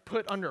be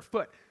put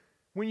underfoot.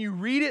 When you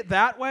read it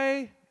that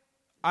way,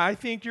 I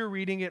think you're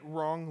reading it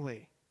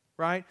wrongly.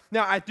 Right?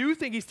 Now, I do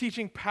think he's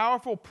teaching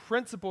powerful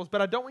principles,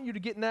 but I don't want you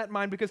to get in that in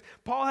mind, because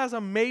Paul has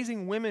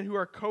amazing women who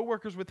are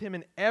co-workers with him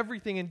in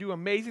everything and do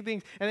amazing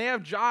things, and they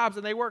have jobs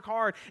and they work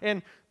hard.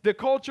 And the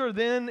culture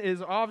then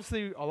is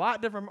obviously a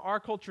lot different from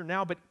our culture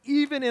now, but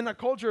even in a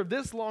culture of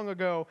this long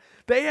ago,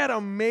 they had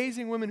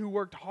amazing women who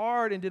worked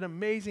hard and did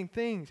amazing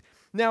things.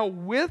 Now,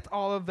 with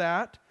all of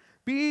that,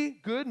 be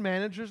good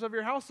managers of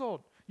your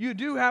household. You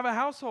do have a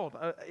household.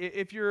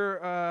 If you're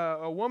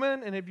a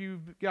woman and if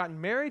you've gotten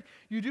married,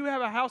 you do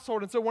have a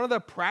household. And so one of the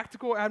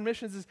practical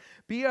admonitions is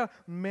be a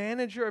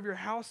manager of your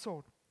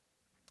household.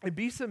 And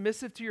be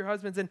submissive to your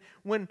husbands. And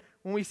when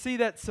we see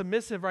that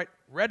submissive, right,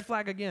 red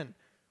flag again.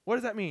 What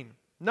does that mean?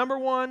 Number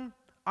one,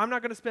 I'm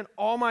not going to spend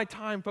all my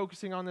time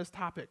focusing on this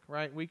topic,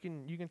 right? You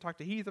can talk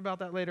to Heath about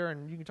that later,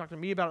 and you can talk to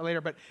me about it later,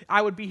 but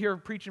I would be here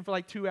preaching for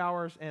like 2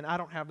 hours, and I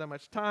don't have that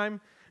much time,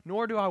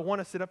 nor do I want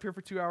to sit up here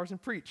for 2 hours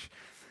and preach.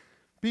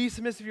 Be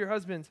submissive to your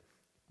husbands.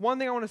 One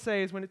thing I want to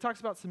say is when it talks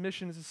about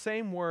submission, it's the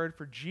same word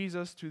for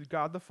Jesus to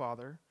God the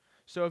Father.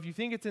 So if you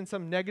think it's in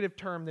some negative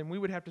term, then we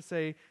would have to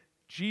say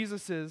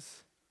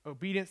Jesus'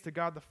 obedience to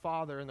God the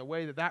Father and the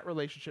way that that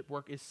relationship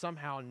works is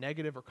somehow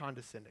negative or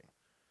condescending,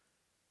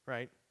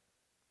 right?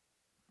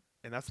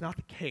 And that's not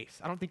the case.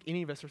 I don't think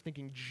any of us are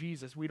thinking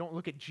Jesus. We don't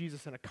look at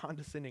Jesus in a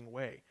condescending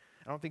way.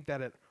 I don't think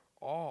that at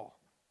all.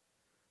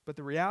 But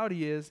the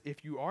reality is,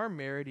 if you are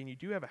married and you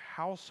do have a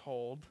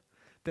household,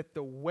 that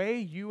the way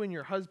you and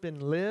your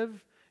husband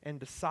live and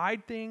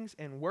decide things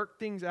and work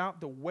things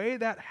out, the way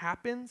that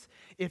happens,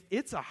 if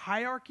it's a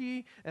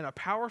hierarchy and a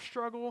power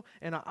struggle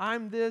and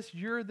I'm this,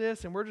 you're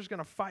this, and we're just going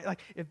to fight,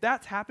 like if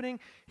that's happening,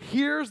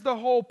 here's the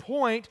whole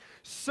point,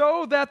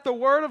 so that the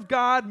word of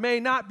God may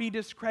not be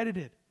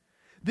discredited.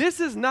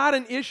 This is not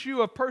an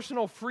issue of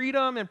personal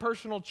freedom and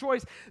personal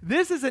choice.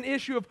 This is an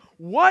issue of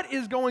what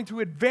is going to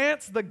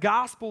advance the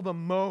gospel the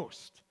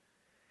most.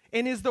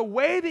 And is the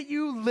way that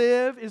you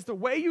live, is the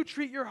way you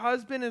treat your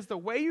husband, is the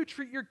way you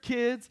treat your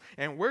kids,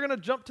 and we're going to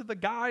jump to the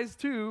guys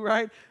too,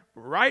 right?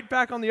 Right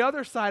back on the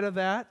other side of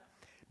that.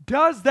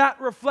 Does that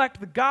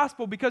reflect the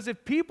gospel? Because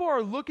if people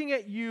are looking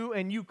at you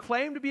and you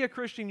claim to be a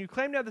Christian, you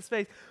claim to have this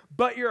faith,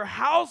 but your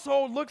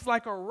household looks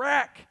like a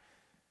wreck,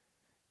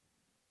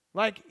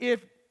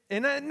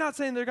 and I'm not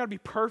saying they're going to be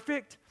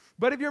perfect,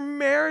 but if your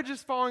marriage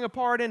is falling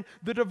apart and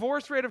the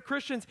divorce rate of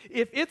Christians,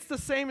 if it's the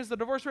same as the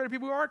divorce rate of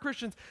people who aren't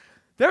Christians,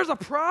 there's a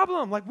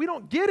problem. Like, we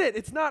don't get it.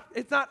 It's not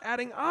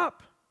adding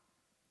up.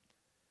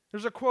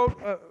 There's a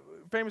quote, a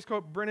famous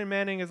quote. Brennan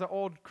Manning is an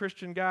old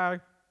Christian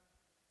guy.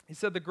 He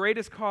said, the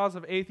greatest cause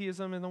of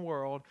atheism in the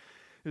world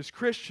is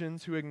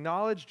Christians who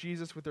acknowledge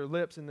Jesus with their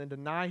lips and then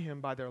deny him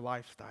by their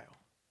lifestyle.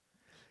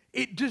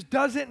 It just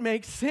doesn't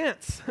make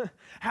sense.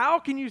 How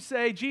can you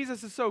say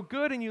Jesus is so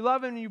good and you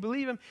love him and you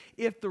believe him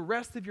if the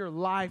rest of your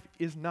life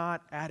is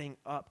not adding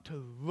up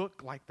to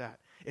look like that?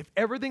 If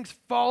everything's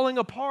falling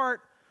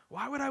apart,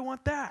 why would I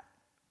want that?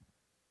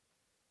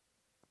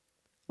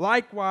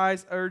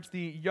 Likewise, urge the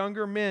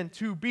younger men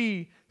to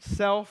be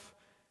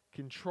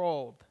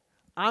self-controlled.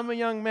 I'm a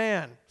young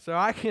man, so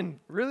I can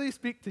really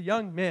speak to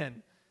young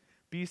men.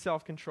 Be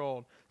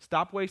self-controlled.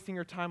 Stop wasting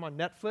your time on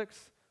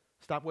Netflix.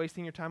 Stop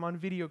wasting your time on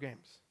video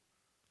games.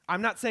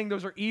 I'm not saying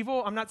those are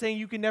evil. I'm not saying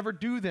you can never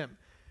do them.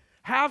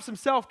 Have some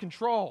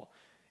self-control.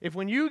 If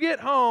when you get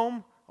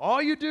home,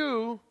 all you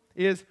do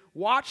is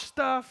watch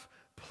stuff,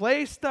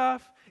 play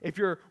stuff, if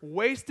you're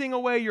wasting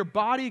away your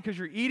body because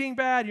you're eating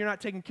bad, you're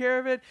not taking care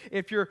of it,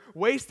 if you're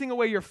wasting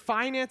away your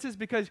finances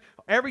because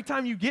every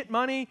time you get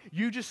money,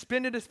 you just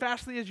spend it as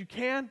fastly as you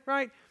can,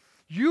 right?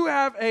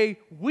 I'm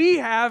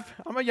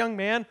a young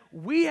man,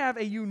 we have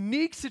a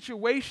unique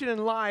situation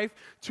in life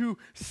to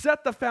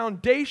set the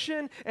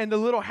foundation and the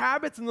little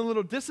habits and the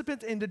little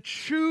disciplines and to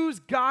choose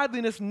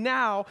godliness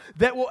now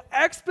that will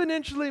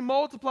exponentially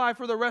multiply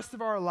for the rest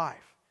of our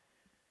life.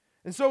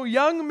 And so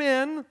young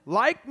men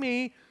like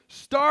me,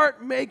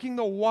 start making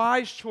the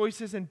wise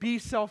choices and be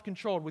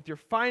self-controlled with your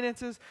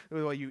finances, with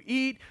the way you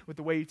eat, with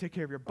the way you take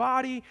care of your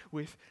body,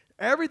 with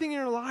everything in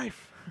your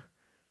life,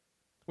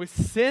 with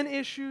sin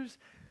issues.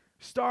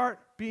 Start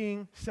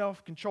being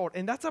self-controlled.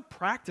 And that's a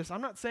practice.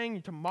 I'm not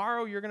saying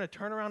tomorrow you're going to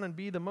turn around and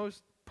be the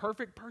most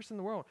perfect person in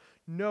the world.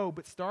 No,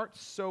 but start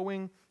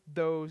sowing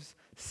those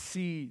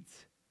seeds.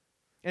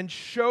 And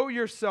show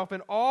yourself in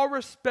all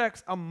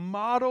respects a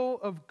model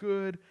of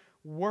good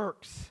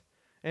works.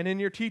 And in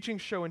your teaching,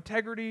 show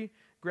integrity,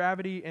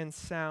 gravity, and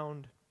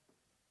sound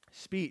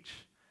speech.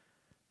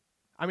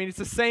 I mean, it's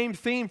the same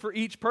theme for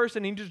each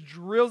person. He just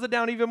drills it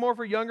down even more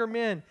for younger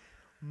men.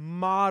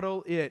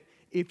 Model it.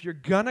 If you're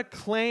going to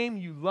claim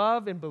you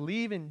love and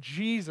believe in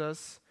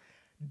Jesus,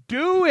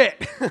 do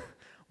it.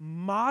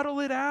 Model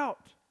it out.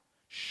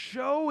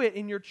 Show it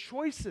in your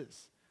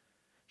choices.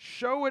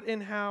 Show it in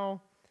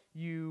how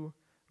you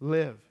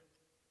live.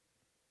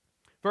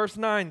 Verse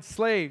 9,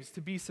 slaves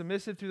to be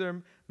submissive to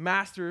their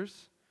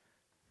masters.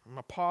 I'm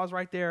going to pause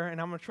right there,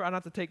 and I'm going to try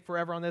not to take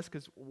forever on this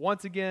because,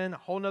 once again, a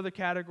whole nother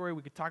category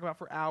we could talk about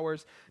for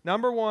hours.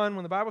 Number one,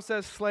 when the Bible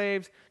says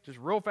slaves, just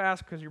real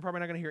fast because you're probably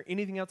not going to hear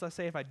anything else I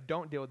say if I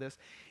don't deal with this.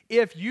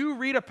 If you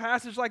read a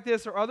passage like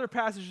this or other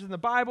passages in the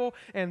Bible,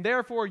 and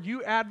therefore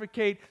you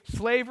advocate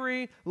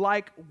slavery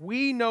like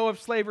we know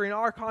of slavery in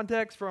our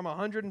context from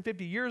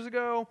 150 years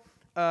ago,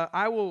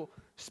 I will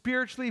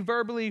spiritually,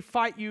 verbally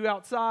fight you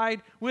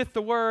outside with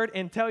the word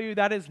and tell you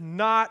that is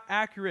not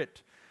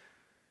accurate.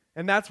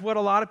 And that's what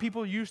a lot of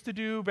people used to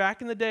do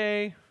back in the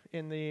day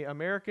in the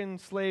American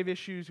slave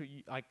issues.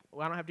 I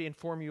don't have to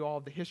inform you all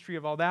of the history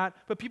of all that,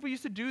 but people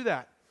used to do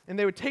that. And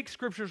they would take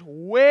scriptures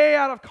way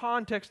out of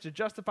context to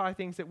justify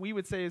things that we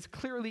would say is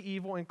clearly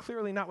evil and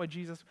clearly not what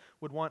Jesus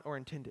would want or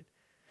intended.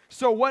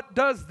 So what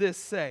does this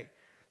say?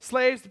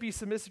 slaves to be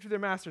submissive to their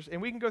masters.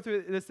 And we can go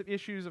through this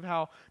issues of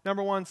how,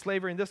 number one,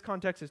 slavery in this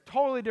context is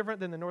totally different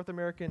than the North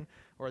American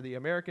or the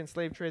American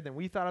slave trade than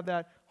we thought of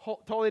that.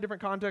 Totally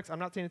different context. I'm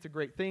not saying it's a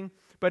great thing.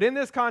 But in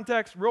this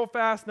context, real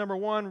fast, number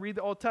one, read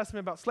the Old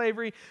Testament about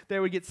slavery. They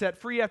would get set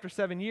free after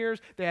 7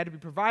 years. They had to be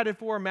provided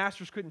for.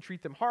 Masters couldn't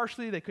treat them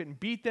harshly. They couldn't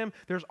beat them.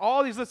 There's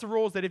all these lists of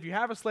rules that if you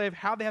have a slave,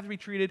 how they have to be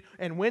treated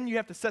and when you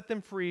have to set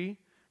them free.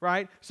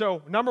 Right?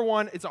 So, number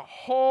one, it's a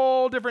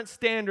whole different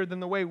standard than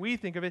the way we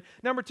think of it.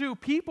 Number two,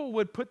 people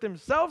would put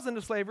themselves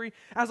into slavery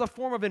as a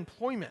form of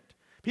employment.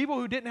 People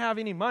who didn't have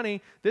any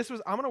money, this was,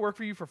 I'm going to work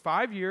for you for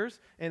 5 years,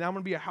 and I'm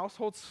going to be a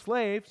household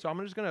slave, so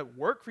I'm just going to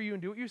work for you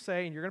and do what you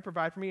say, and you're going to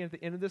provide for me, and at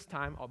the end of this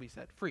time, I'll be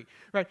set free.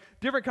 Right?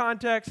 Different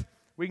context.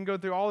 We can go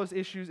through all those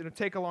issues. It'll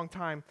take a long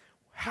time.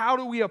 How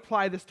do we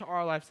apply this to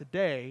our lives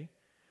today?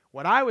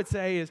 What I would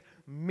say is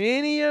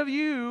many of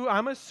you,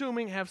 I'm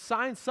assuming, have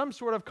signed some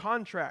sort of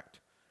contract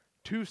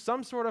to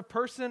some sort of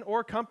person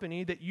or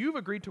company that you've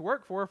agreed to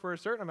work for a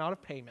certain amount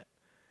of payment.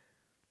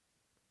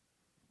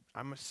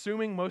 I'm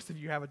assuming most of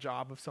you have a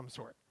job of some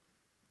sort.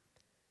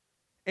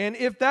 And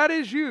if that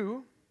is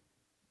you,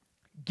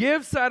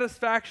 give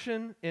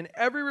satisfaction in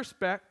every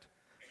respect,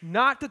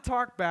 not to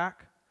talk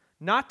back,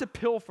 not to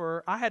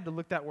pilfer. I had to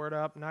look that word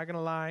up, not going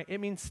to lie. It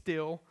means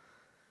steal.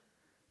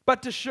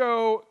 But to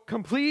show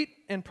complete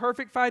and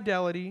perfect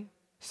fidelity,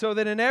 so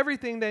that in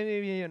everything they may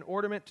be an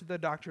ornament to the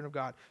doctrine of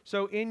God.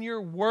 So in your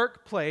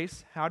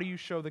workplace, how do you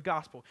show the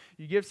gospel?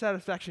 You give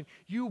satisfaction.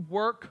 You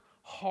work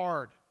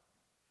hard.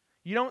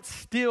 You don't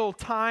steal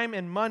time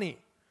and money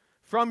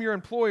from your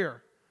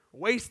employer,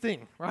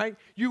 wasting, right?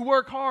 You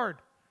work hard.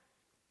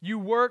 You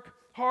work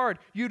hard.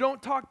 You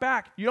don't talk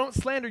back. You don't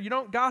slander. You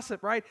don't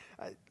gossip, right?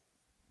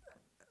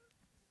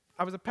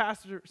 I was a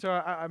pastor, so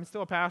I'm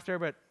still a pastor,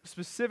 but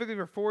specifically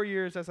for 4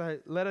 years as I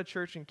led a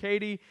church in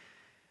Katy.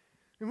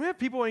 And we have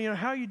people,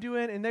 how are you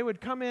doing? And they would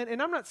come in,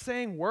 and I'm not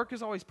saying work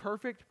is always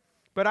perfect,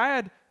 but I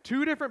had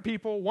 2 different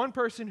people, one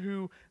person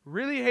who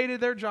really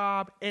hated their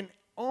job, and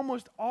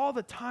almost all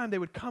the time they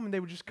would come and they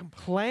would just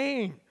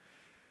complain.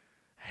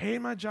 I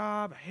hate my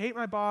job, I hate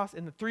my boss.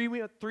 And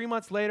 3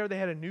 months later, they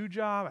had a new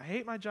job. I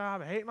hate my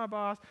job, I hate my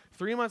boss.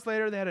 3 months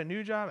later, they had a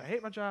new job. I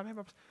hate my job, I hate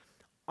my boss.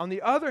 On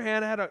the other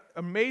hand, I had an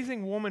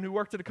amazing woman who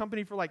worked at a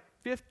company for like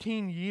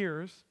 15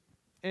 years,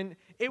 and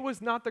it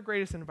was not the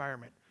greatest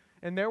environment.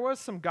 And there was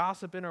some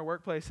gossip in her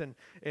workplace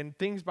and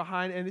things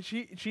behind, and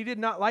she did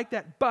not like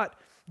that. But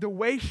the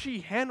way she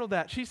handled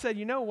that, she said,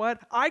 you know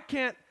what? I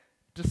can't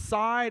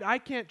decide. I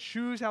can't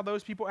choose how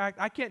those people act.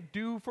 I can't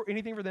do for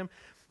anything for them.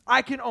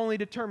 I can only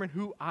determine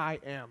who I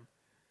am.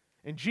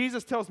 And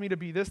Jesus tells me to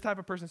be this type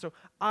of person, so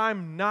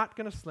I'm not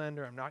going to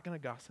slander. I'm not going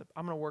to gossip.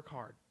 I'm going to work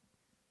hard.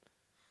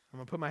 I'm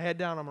going to put my head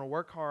down. I'm going to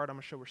work hard. I'm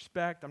going to show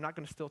respect. I'm not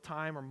going to steal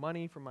time or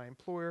money from my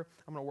employer.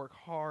 I'm going to work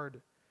hard.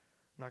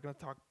 I'm not going to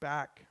talk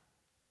back.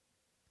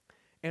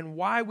 And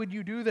why would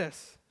you do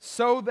this?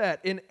 So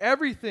that in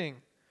everything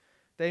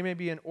they may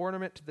be an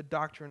ornament to the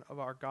doctrine of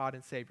our God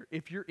and Savior.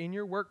 If you're in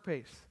your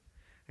workplace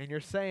and you're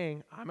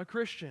saying, I'm a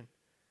Christian,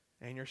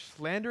 and you're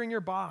slandering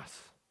your boss,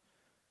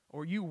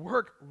 or you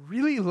work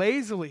really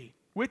lazily,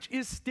 which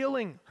is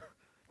stealing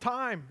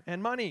time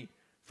and money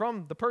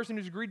from the person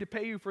who's agreed to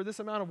pay you for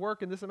this amount of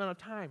work and this amount of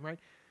time, right?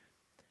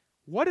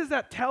 What is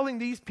that telling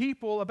these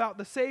people about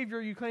the Savior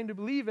you claim to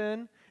believe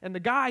in and the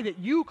guy that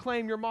you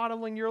claim you're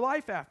modeling your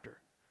life after?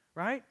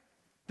 Right?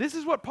 This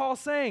is what Paul's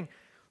saying.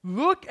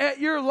 Look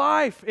at your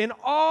life in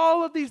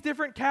all of these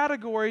different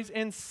categories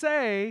and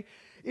say,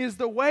 is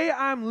the way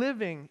I'm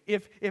living,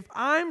 if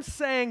I'm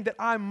saying that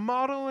I'm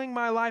modeling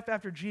my life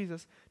after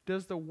Jesus,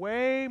 does the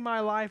way my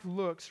life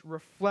looks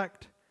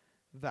reflect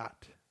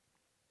that?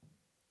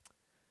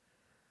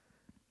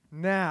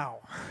 Now,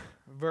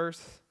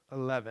 verse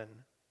 11.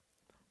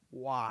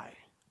 Why?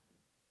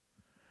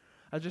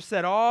 I just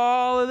said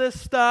all of this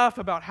stuff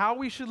about how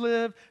we should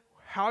live,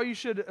 how you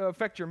should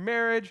affect your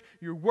marriage,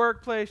 your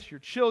workplace, your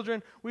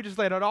children. We just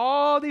laid out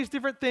all these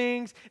different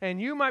things,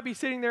 and you might be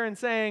sitting there and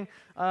saying,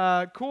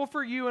 cool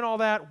for you and all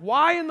that.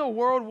 Why in the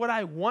world would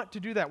I want to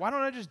do that? Why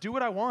don't I just do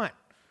what I want?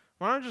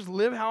 Why don't I just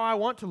live how I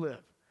want to live?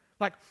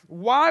 Like,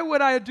 why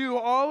would I do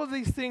all of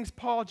these things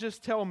Paul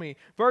just tell me?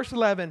 Verse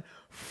 11,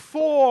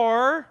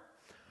 for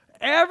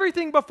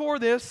everything before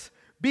this,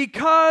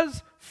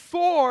 because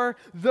for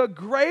the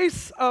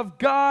grace of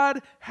God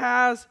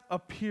has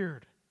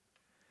appeared.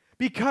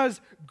 Because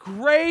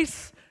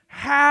grace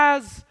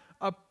has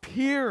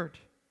appeared.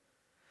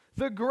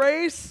 The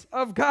grace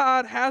of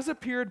God has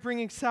appeared,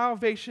 bringing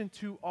salvation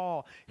to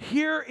all.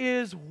 Here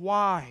is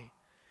why.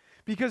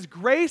 Because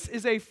grace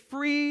is a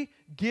free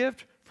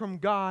gift from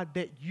God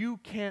that you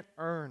can't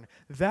earn.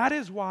 That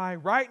is why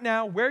right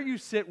now, where you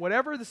sit,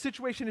 whatever the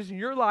situation is in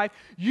your life,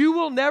 you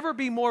will never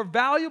be more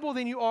valuable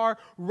than you are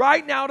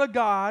right now to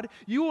God.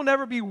 You will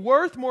never be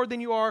worth more than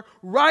you are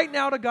right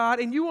now to God.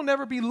 And you will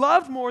never be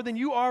loved more than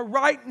you are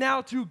right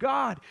now to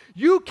God.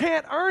 You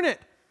can't earn it.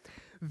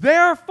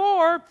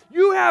 Therefore,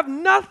 you have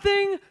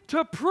nothing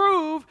to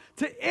prove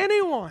to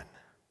anyone.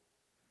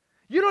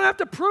 You don't have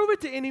to prove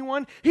it to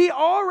anyone. He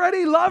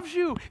already loves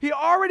you. He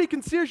already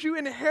considers you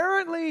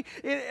inherently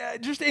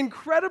just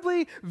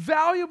incredibly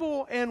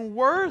valuable and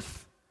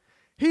worth.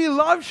 He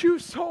loves you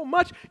so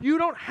much, you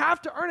don't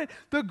have to earn it.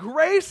 The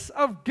grace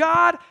of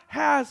God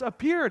has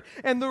appeared.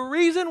 And the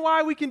reason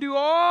why we can do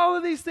all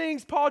of these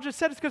things, Paul just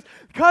said, is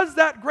because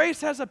that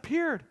grace has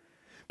appeared.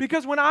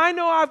 Because when I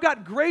know I've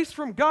got grace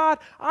from God,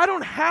 I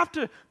don't have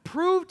to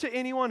prove to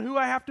anyone who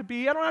I have to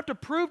be. I don't have to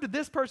prove to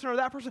this person or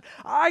that person.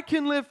 I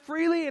can live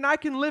freely and I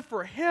can live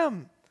for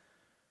Him.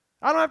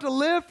 I don't have to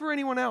live for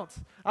anyone else.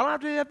 I don't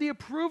have to have the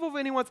approval of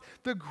anyone else.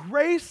 The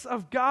grace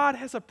of God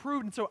has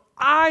approved, and so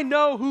I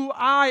know who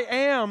I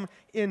am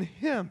in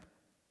Him.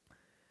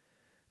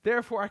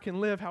 Therefore, I can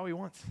live how He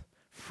wants,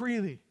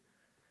 freely.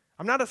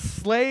 I'm not a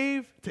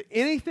slave to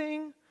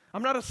anything.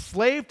 I'm not a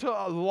slave to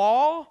a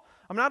law.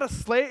 I'm not a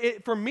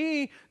slave. For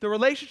me, the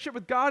relationship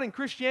with God in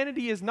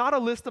Christianity is not a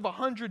list of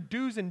 100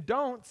 do's and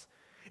don'ts.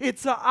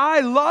 It's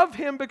I love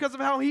Him because of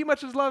how He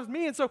much has loved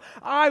me. And so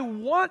I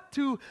want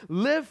to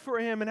live for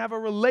Him and have a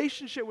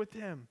relationship with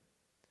Him.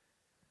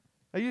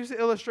 I used the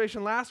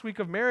illustration last week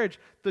of marriage.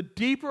 The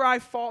deeper I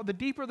fall, the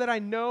deeper that I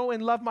know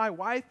and love my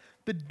wife,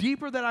 the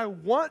deeper that I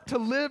want to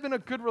live in a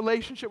good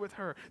relationship with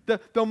her.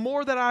 The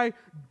more that I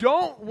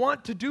don't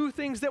want to do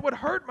things that would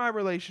hurt my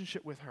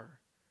relationship with her.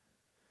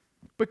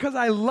 Because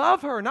I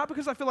love her, not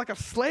because I feel like a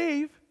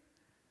slave.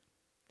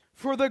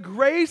 For the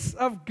grace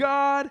of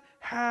God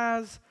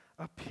has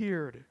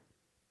appeared,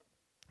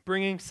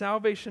 bringing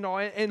salvation to all.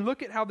 And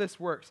look at how this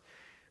works.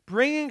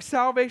 Bringing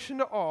salvation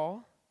to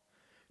all,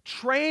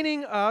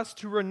 training us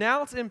to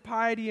renounce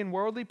impiety and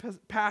worldly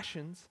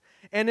passions,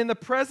 and in the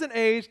present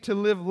age to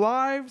live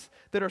lives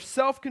that are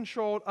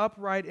self-controlled,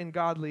 upright, and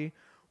godly,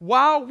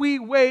 while we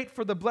wait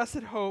for the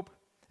blessed hope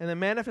and the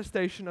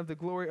manifestation of the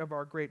glory of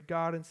our great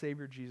God and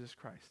Savior Jesus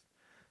Christ.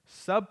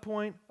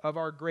 Subpoint of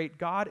our great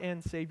God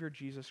and Savior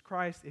Jesus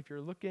Christ. If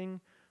you're looking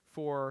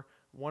for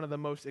one of the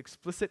most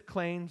explicit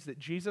claims that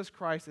Jesus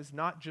Christ is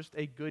not just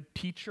a good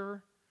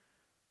teacher.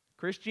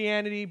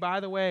 Christianity, by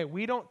the way,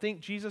 we don't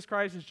think Jesus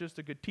Christ is just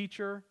a good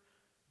teacher,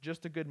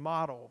 just a good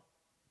model.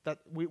 That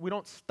we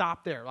don't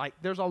stop there. Like,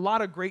 there's a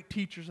lot of great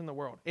teachers in the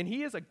world, and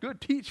He is a good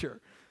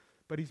teacher,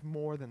 but He's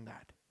more than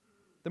that.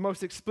 The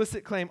most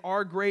explicit claim,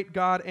 our great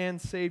God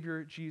and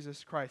Savior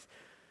Jesus Christ.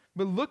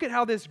 But look at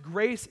how this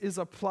grace is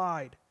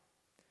applied.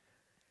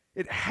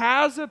 It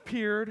has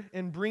appeared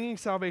in bringing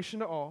salvation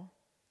to all.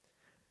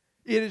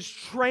 It is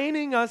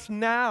training us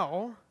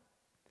now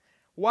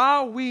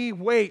while we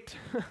wait.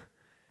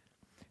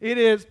 It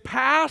is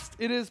past,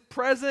 it is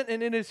present,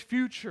 and it is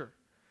future.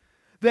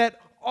 That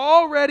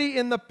already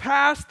in the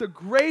past, the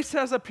grace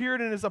has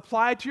appeared and is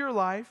applied to your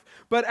life.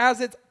 But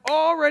as it's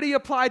already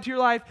applied to your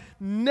life,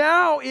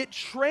 now it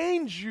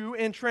trains you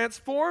and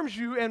transforms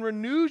you and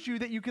renews you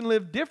that you can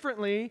live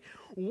differently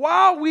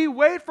while we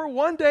wait for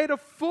one day to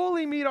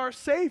fully meet our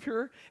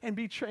Savior and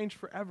be changed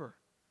forever.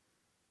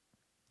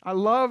 I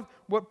love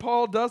what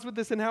Paul does with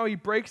this and how he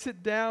breaks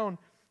it down.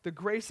 The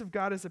grace of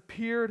God has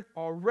appeared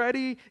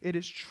already. It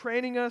is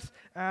training us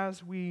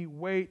as we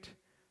wait.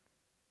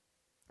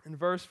 In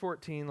verse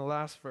 14, the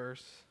last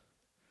verse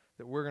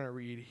that we're going to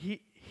read,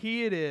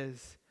 He it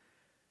is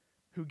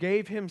who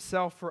gave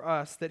Himself for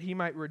us that He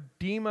might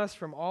redeem us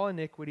from all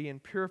iniquity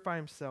and purify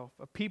Himself,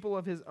 a people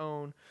of His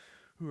own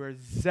who are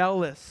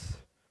zealous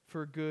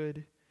for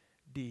good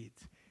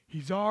deeds.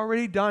 He's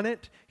already done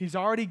it. He's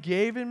already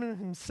given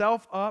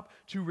Himself up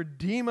to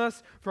redeem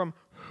us from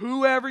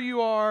whoever you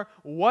are,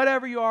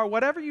 whatever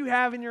you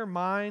have in your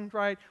mind,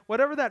 right?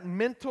 Whatever that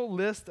mental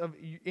list of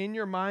in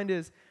your mind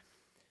is,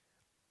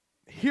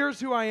 here's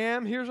who I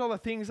am, here's all the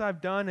things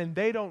I've done, and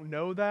they don't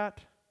know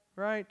that,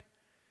 right?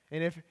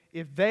 And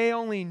if they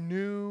only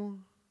knew,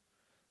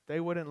 they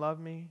wouldn't love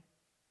me.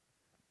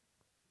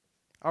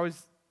 I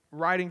was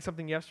writing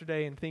something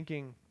yesterday and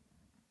thinking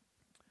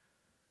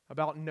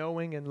about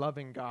knowing and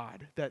loving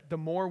God. That the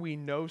more we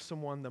know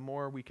someone, the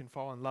more we can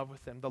fall in love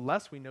with them. The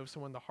less we know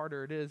someone, the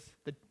harder it is.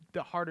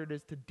 The harder it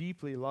is to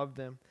deeply love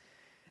them.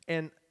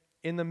 And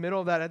in the middle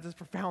of that, I had this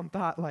profound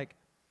thought, like,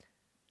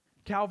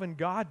 Calvin,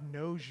 God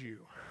knows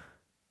you.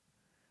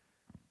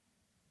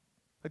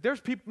 Like,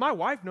 there's people, my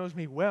wife knows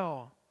me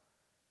well,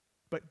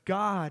 but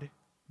God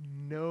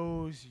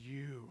knows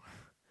you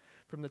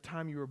from the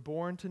time you were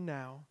born to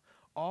now.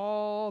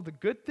 All the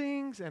good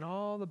things and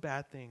all the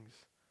bad things.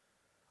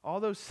 All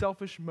those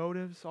selfish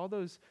motives, all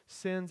those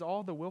sins,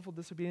 all the willful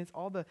disobedience,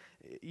 all the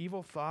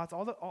evil thoughts,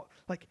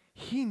 like,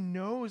 He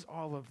knows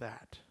all of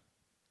that.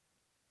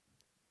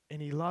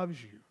 And He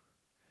loves you.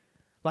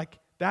 Like,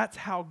 that's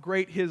how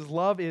great His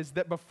love is,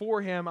 that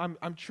before Him,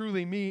 I'm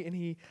truly me, and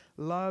He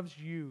loves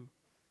you.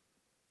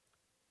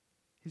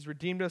 He's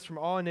redeemed us from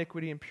all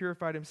iniquity and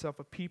purified Himself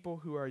a people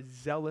who are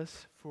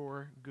zealous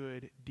for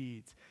good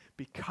deeds.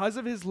 Because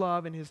of His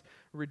love and His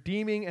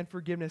redeeming and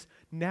forgiveness,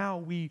 now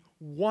we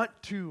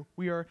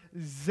are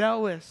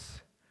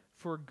zealous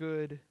for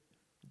good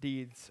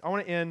deeds. I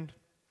want to end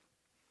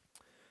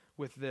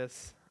with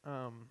this.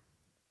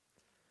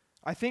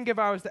 I think if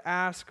I was to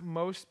ask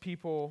most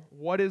people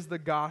what is the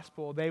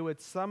gospel, they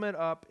would sum it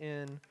up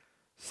in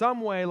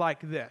some way like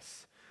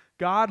this.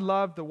 God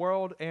loved the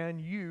world and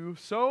you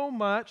so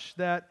much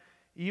that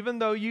even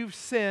though you've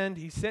sinned,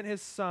 he sent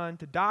his son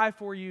to die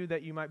for you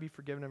that you might be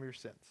forgiven of your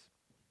sins.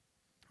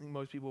 I think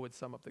most people would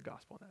sum up the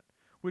gospel in that,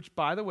 which,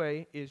 by the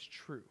way, is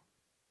true.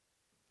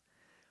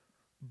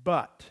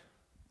 But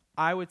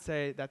I would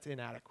say that's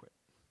inadequate.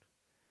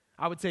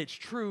 I would say it's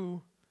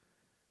true,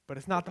 but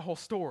it's not the whole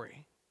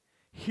story.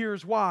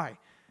 Here's why.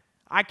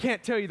 I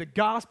can't tell you the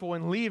gospel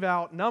and leave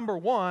out, number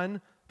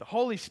one, the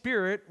Holy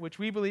Spirit, which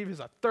we believe is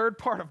a third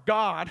part of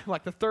God,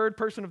 like the third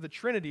person of the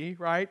Trinity,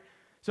 right?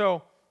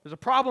 So there's a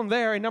problem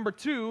there. And number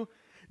two,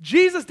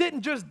 Jesus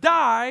didn't just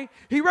die,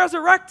 he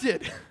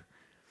resurrected.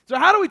 So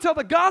how do we tell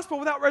the gospel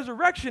without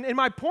resurrection? And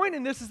my point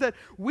in this is that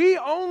we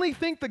only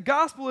think the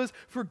gospel is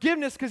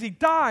forgiveness because he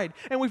died,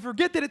 and we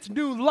forget that it's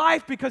new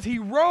life because he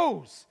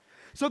rose.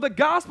 So the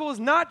gospel is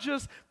not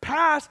just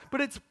past, but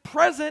it's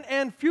present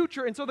and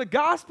future. And so the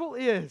gospel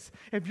is,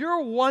 if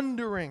you're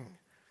wondering,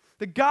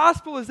 the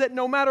gospel is that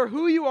no matter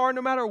who you are,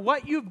 no matter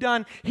what you've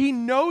done, he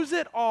knows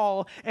it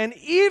all. And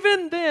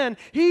even then,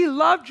 he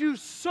loved you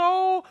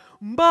so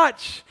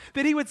much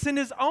that he would send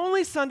his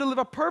only son to live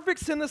a perfect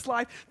sinless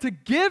life, to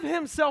give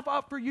himself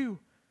up for you.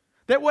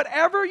 That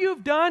whatever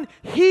you've done,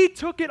 he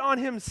took it on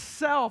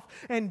himself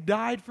and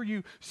died for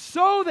you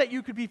so that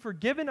you could be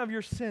forgiven of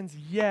your sins.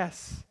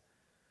 Yes.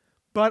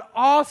 But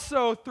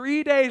also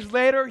 3 days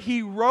later,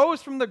 he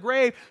rose from the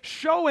grave,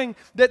 showing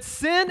that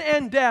sin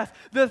and death,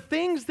 the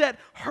things that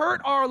hurt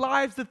our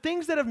lives, the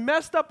things that have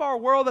messed up our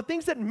world, the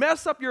things that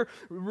mess up your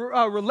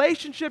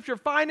relationships, your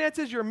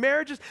finances, your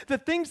marriages, the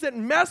things that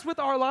mess with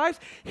our lives,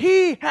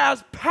 he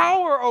has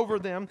power over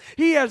them.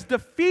 He has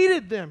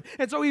defeated them.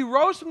 And so he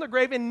rose from the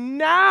grave, and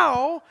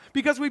now,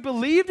 because we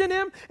believed in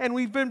him and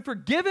we've been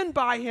forgiven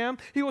by him,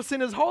 he will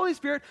send his Holy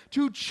Spirit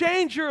to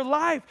change your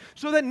life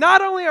so that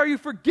not only are you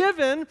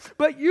forgiven,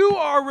 but you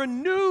are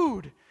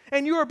renewed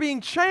and you are being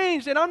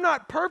changed. And I'm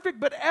not perfect,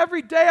 but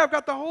every day I've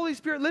got the Holy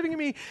Spirit living in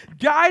me,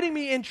 guiding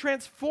me and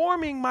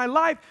transforming my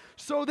life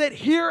so that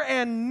here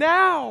and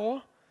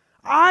now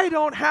I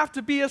don't have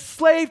to be a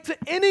slave to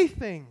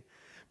anything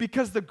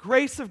because the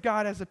grace of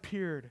God has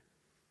appeared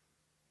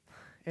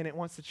and it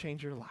wants to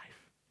change your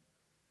life.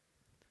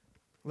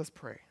 Let's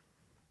pray.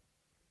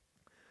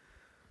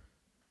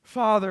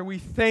 Father, we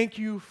thank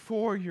you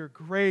for your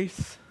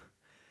grace.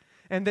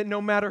 And that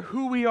no matter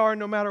who we are,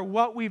 no matter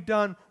what we've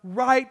done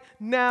right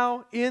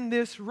now in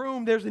this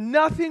room, there's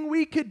nothing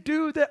we could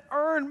do that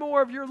earn more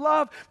of your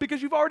love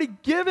because you've already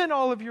given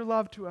all of your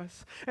love to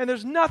us. And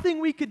there's nothing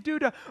we could do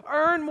to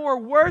earn more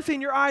worth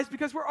in your eyes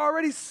because we're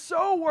already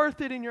so worth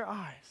it in your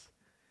eyes.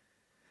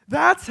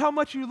 That's how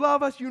much you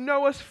love us. You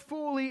know us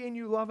fully and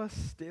you love us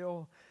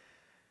still.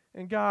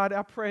 And God,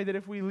 I pray that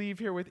if we leave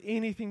here with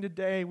anything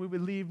today, we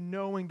would leave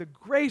knowing the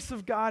grace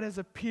of God has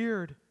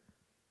appeared.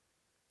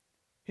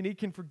 And he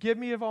can forgive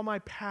me of all my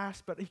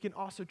past, but he can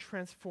also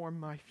transform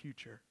my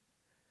future.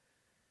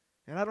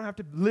 And I don't have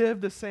to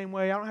live the same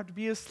way. I don't have to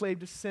be a slave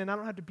to sin. I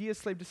don't have to be a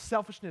slave to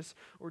selfishness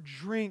or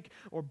drink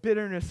or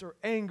bitterness or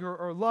anger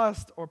or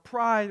lust or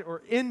pride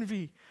or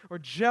envy or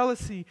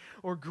jealousy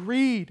or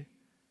greed.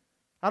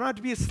 I don't have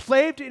to be a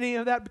slave to any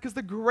of that because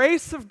the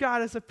grace of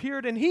God has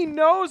appeared and he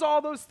knows all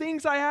those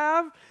things I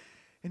have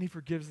and he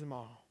forgives them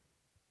all.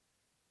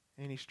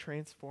 And he's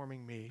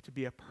transforming me to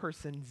be a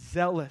person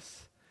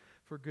zealous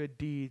for good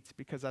deeds,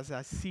 because as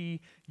I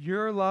see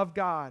your love,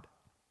 God,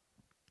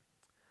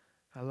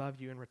 I love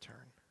you in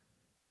return.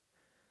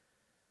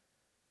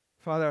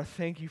 Father, I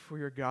thank you for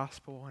your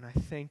gospel, and I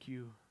thank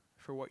you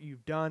for what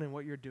you've done and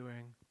what you're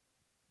doing.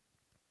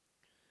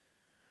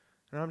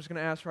 And I'm just going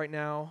to ask right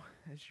now,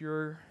 as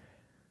you're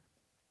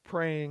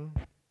praying,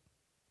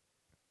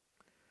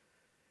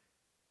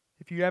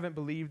 if you haven't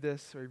believed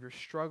this or if you're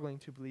struggling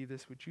to believe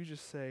this, would you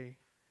just say,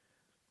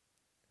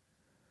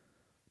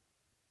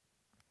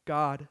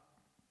 God,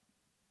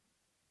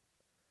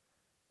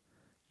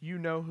 you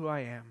know who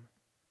I am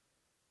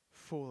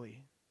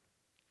fully.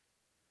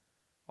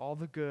 All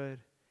the good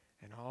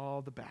and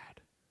all the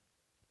bad.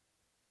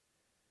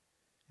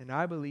 And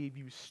I believe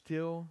you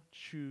still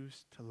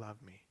choose to love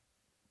me.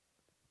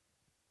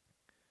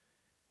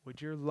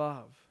 Would your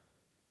love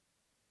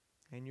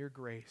and your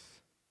grace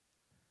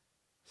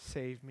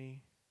save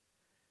me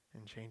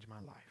and change my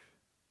life?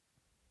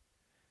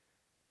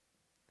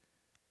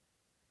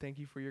 Thank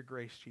you for your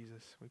grace,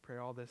 Jesus. We pray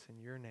all this in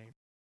your name.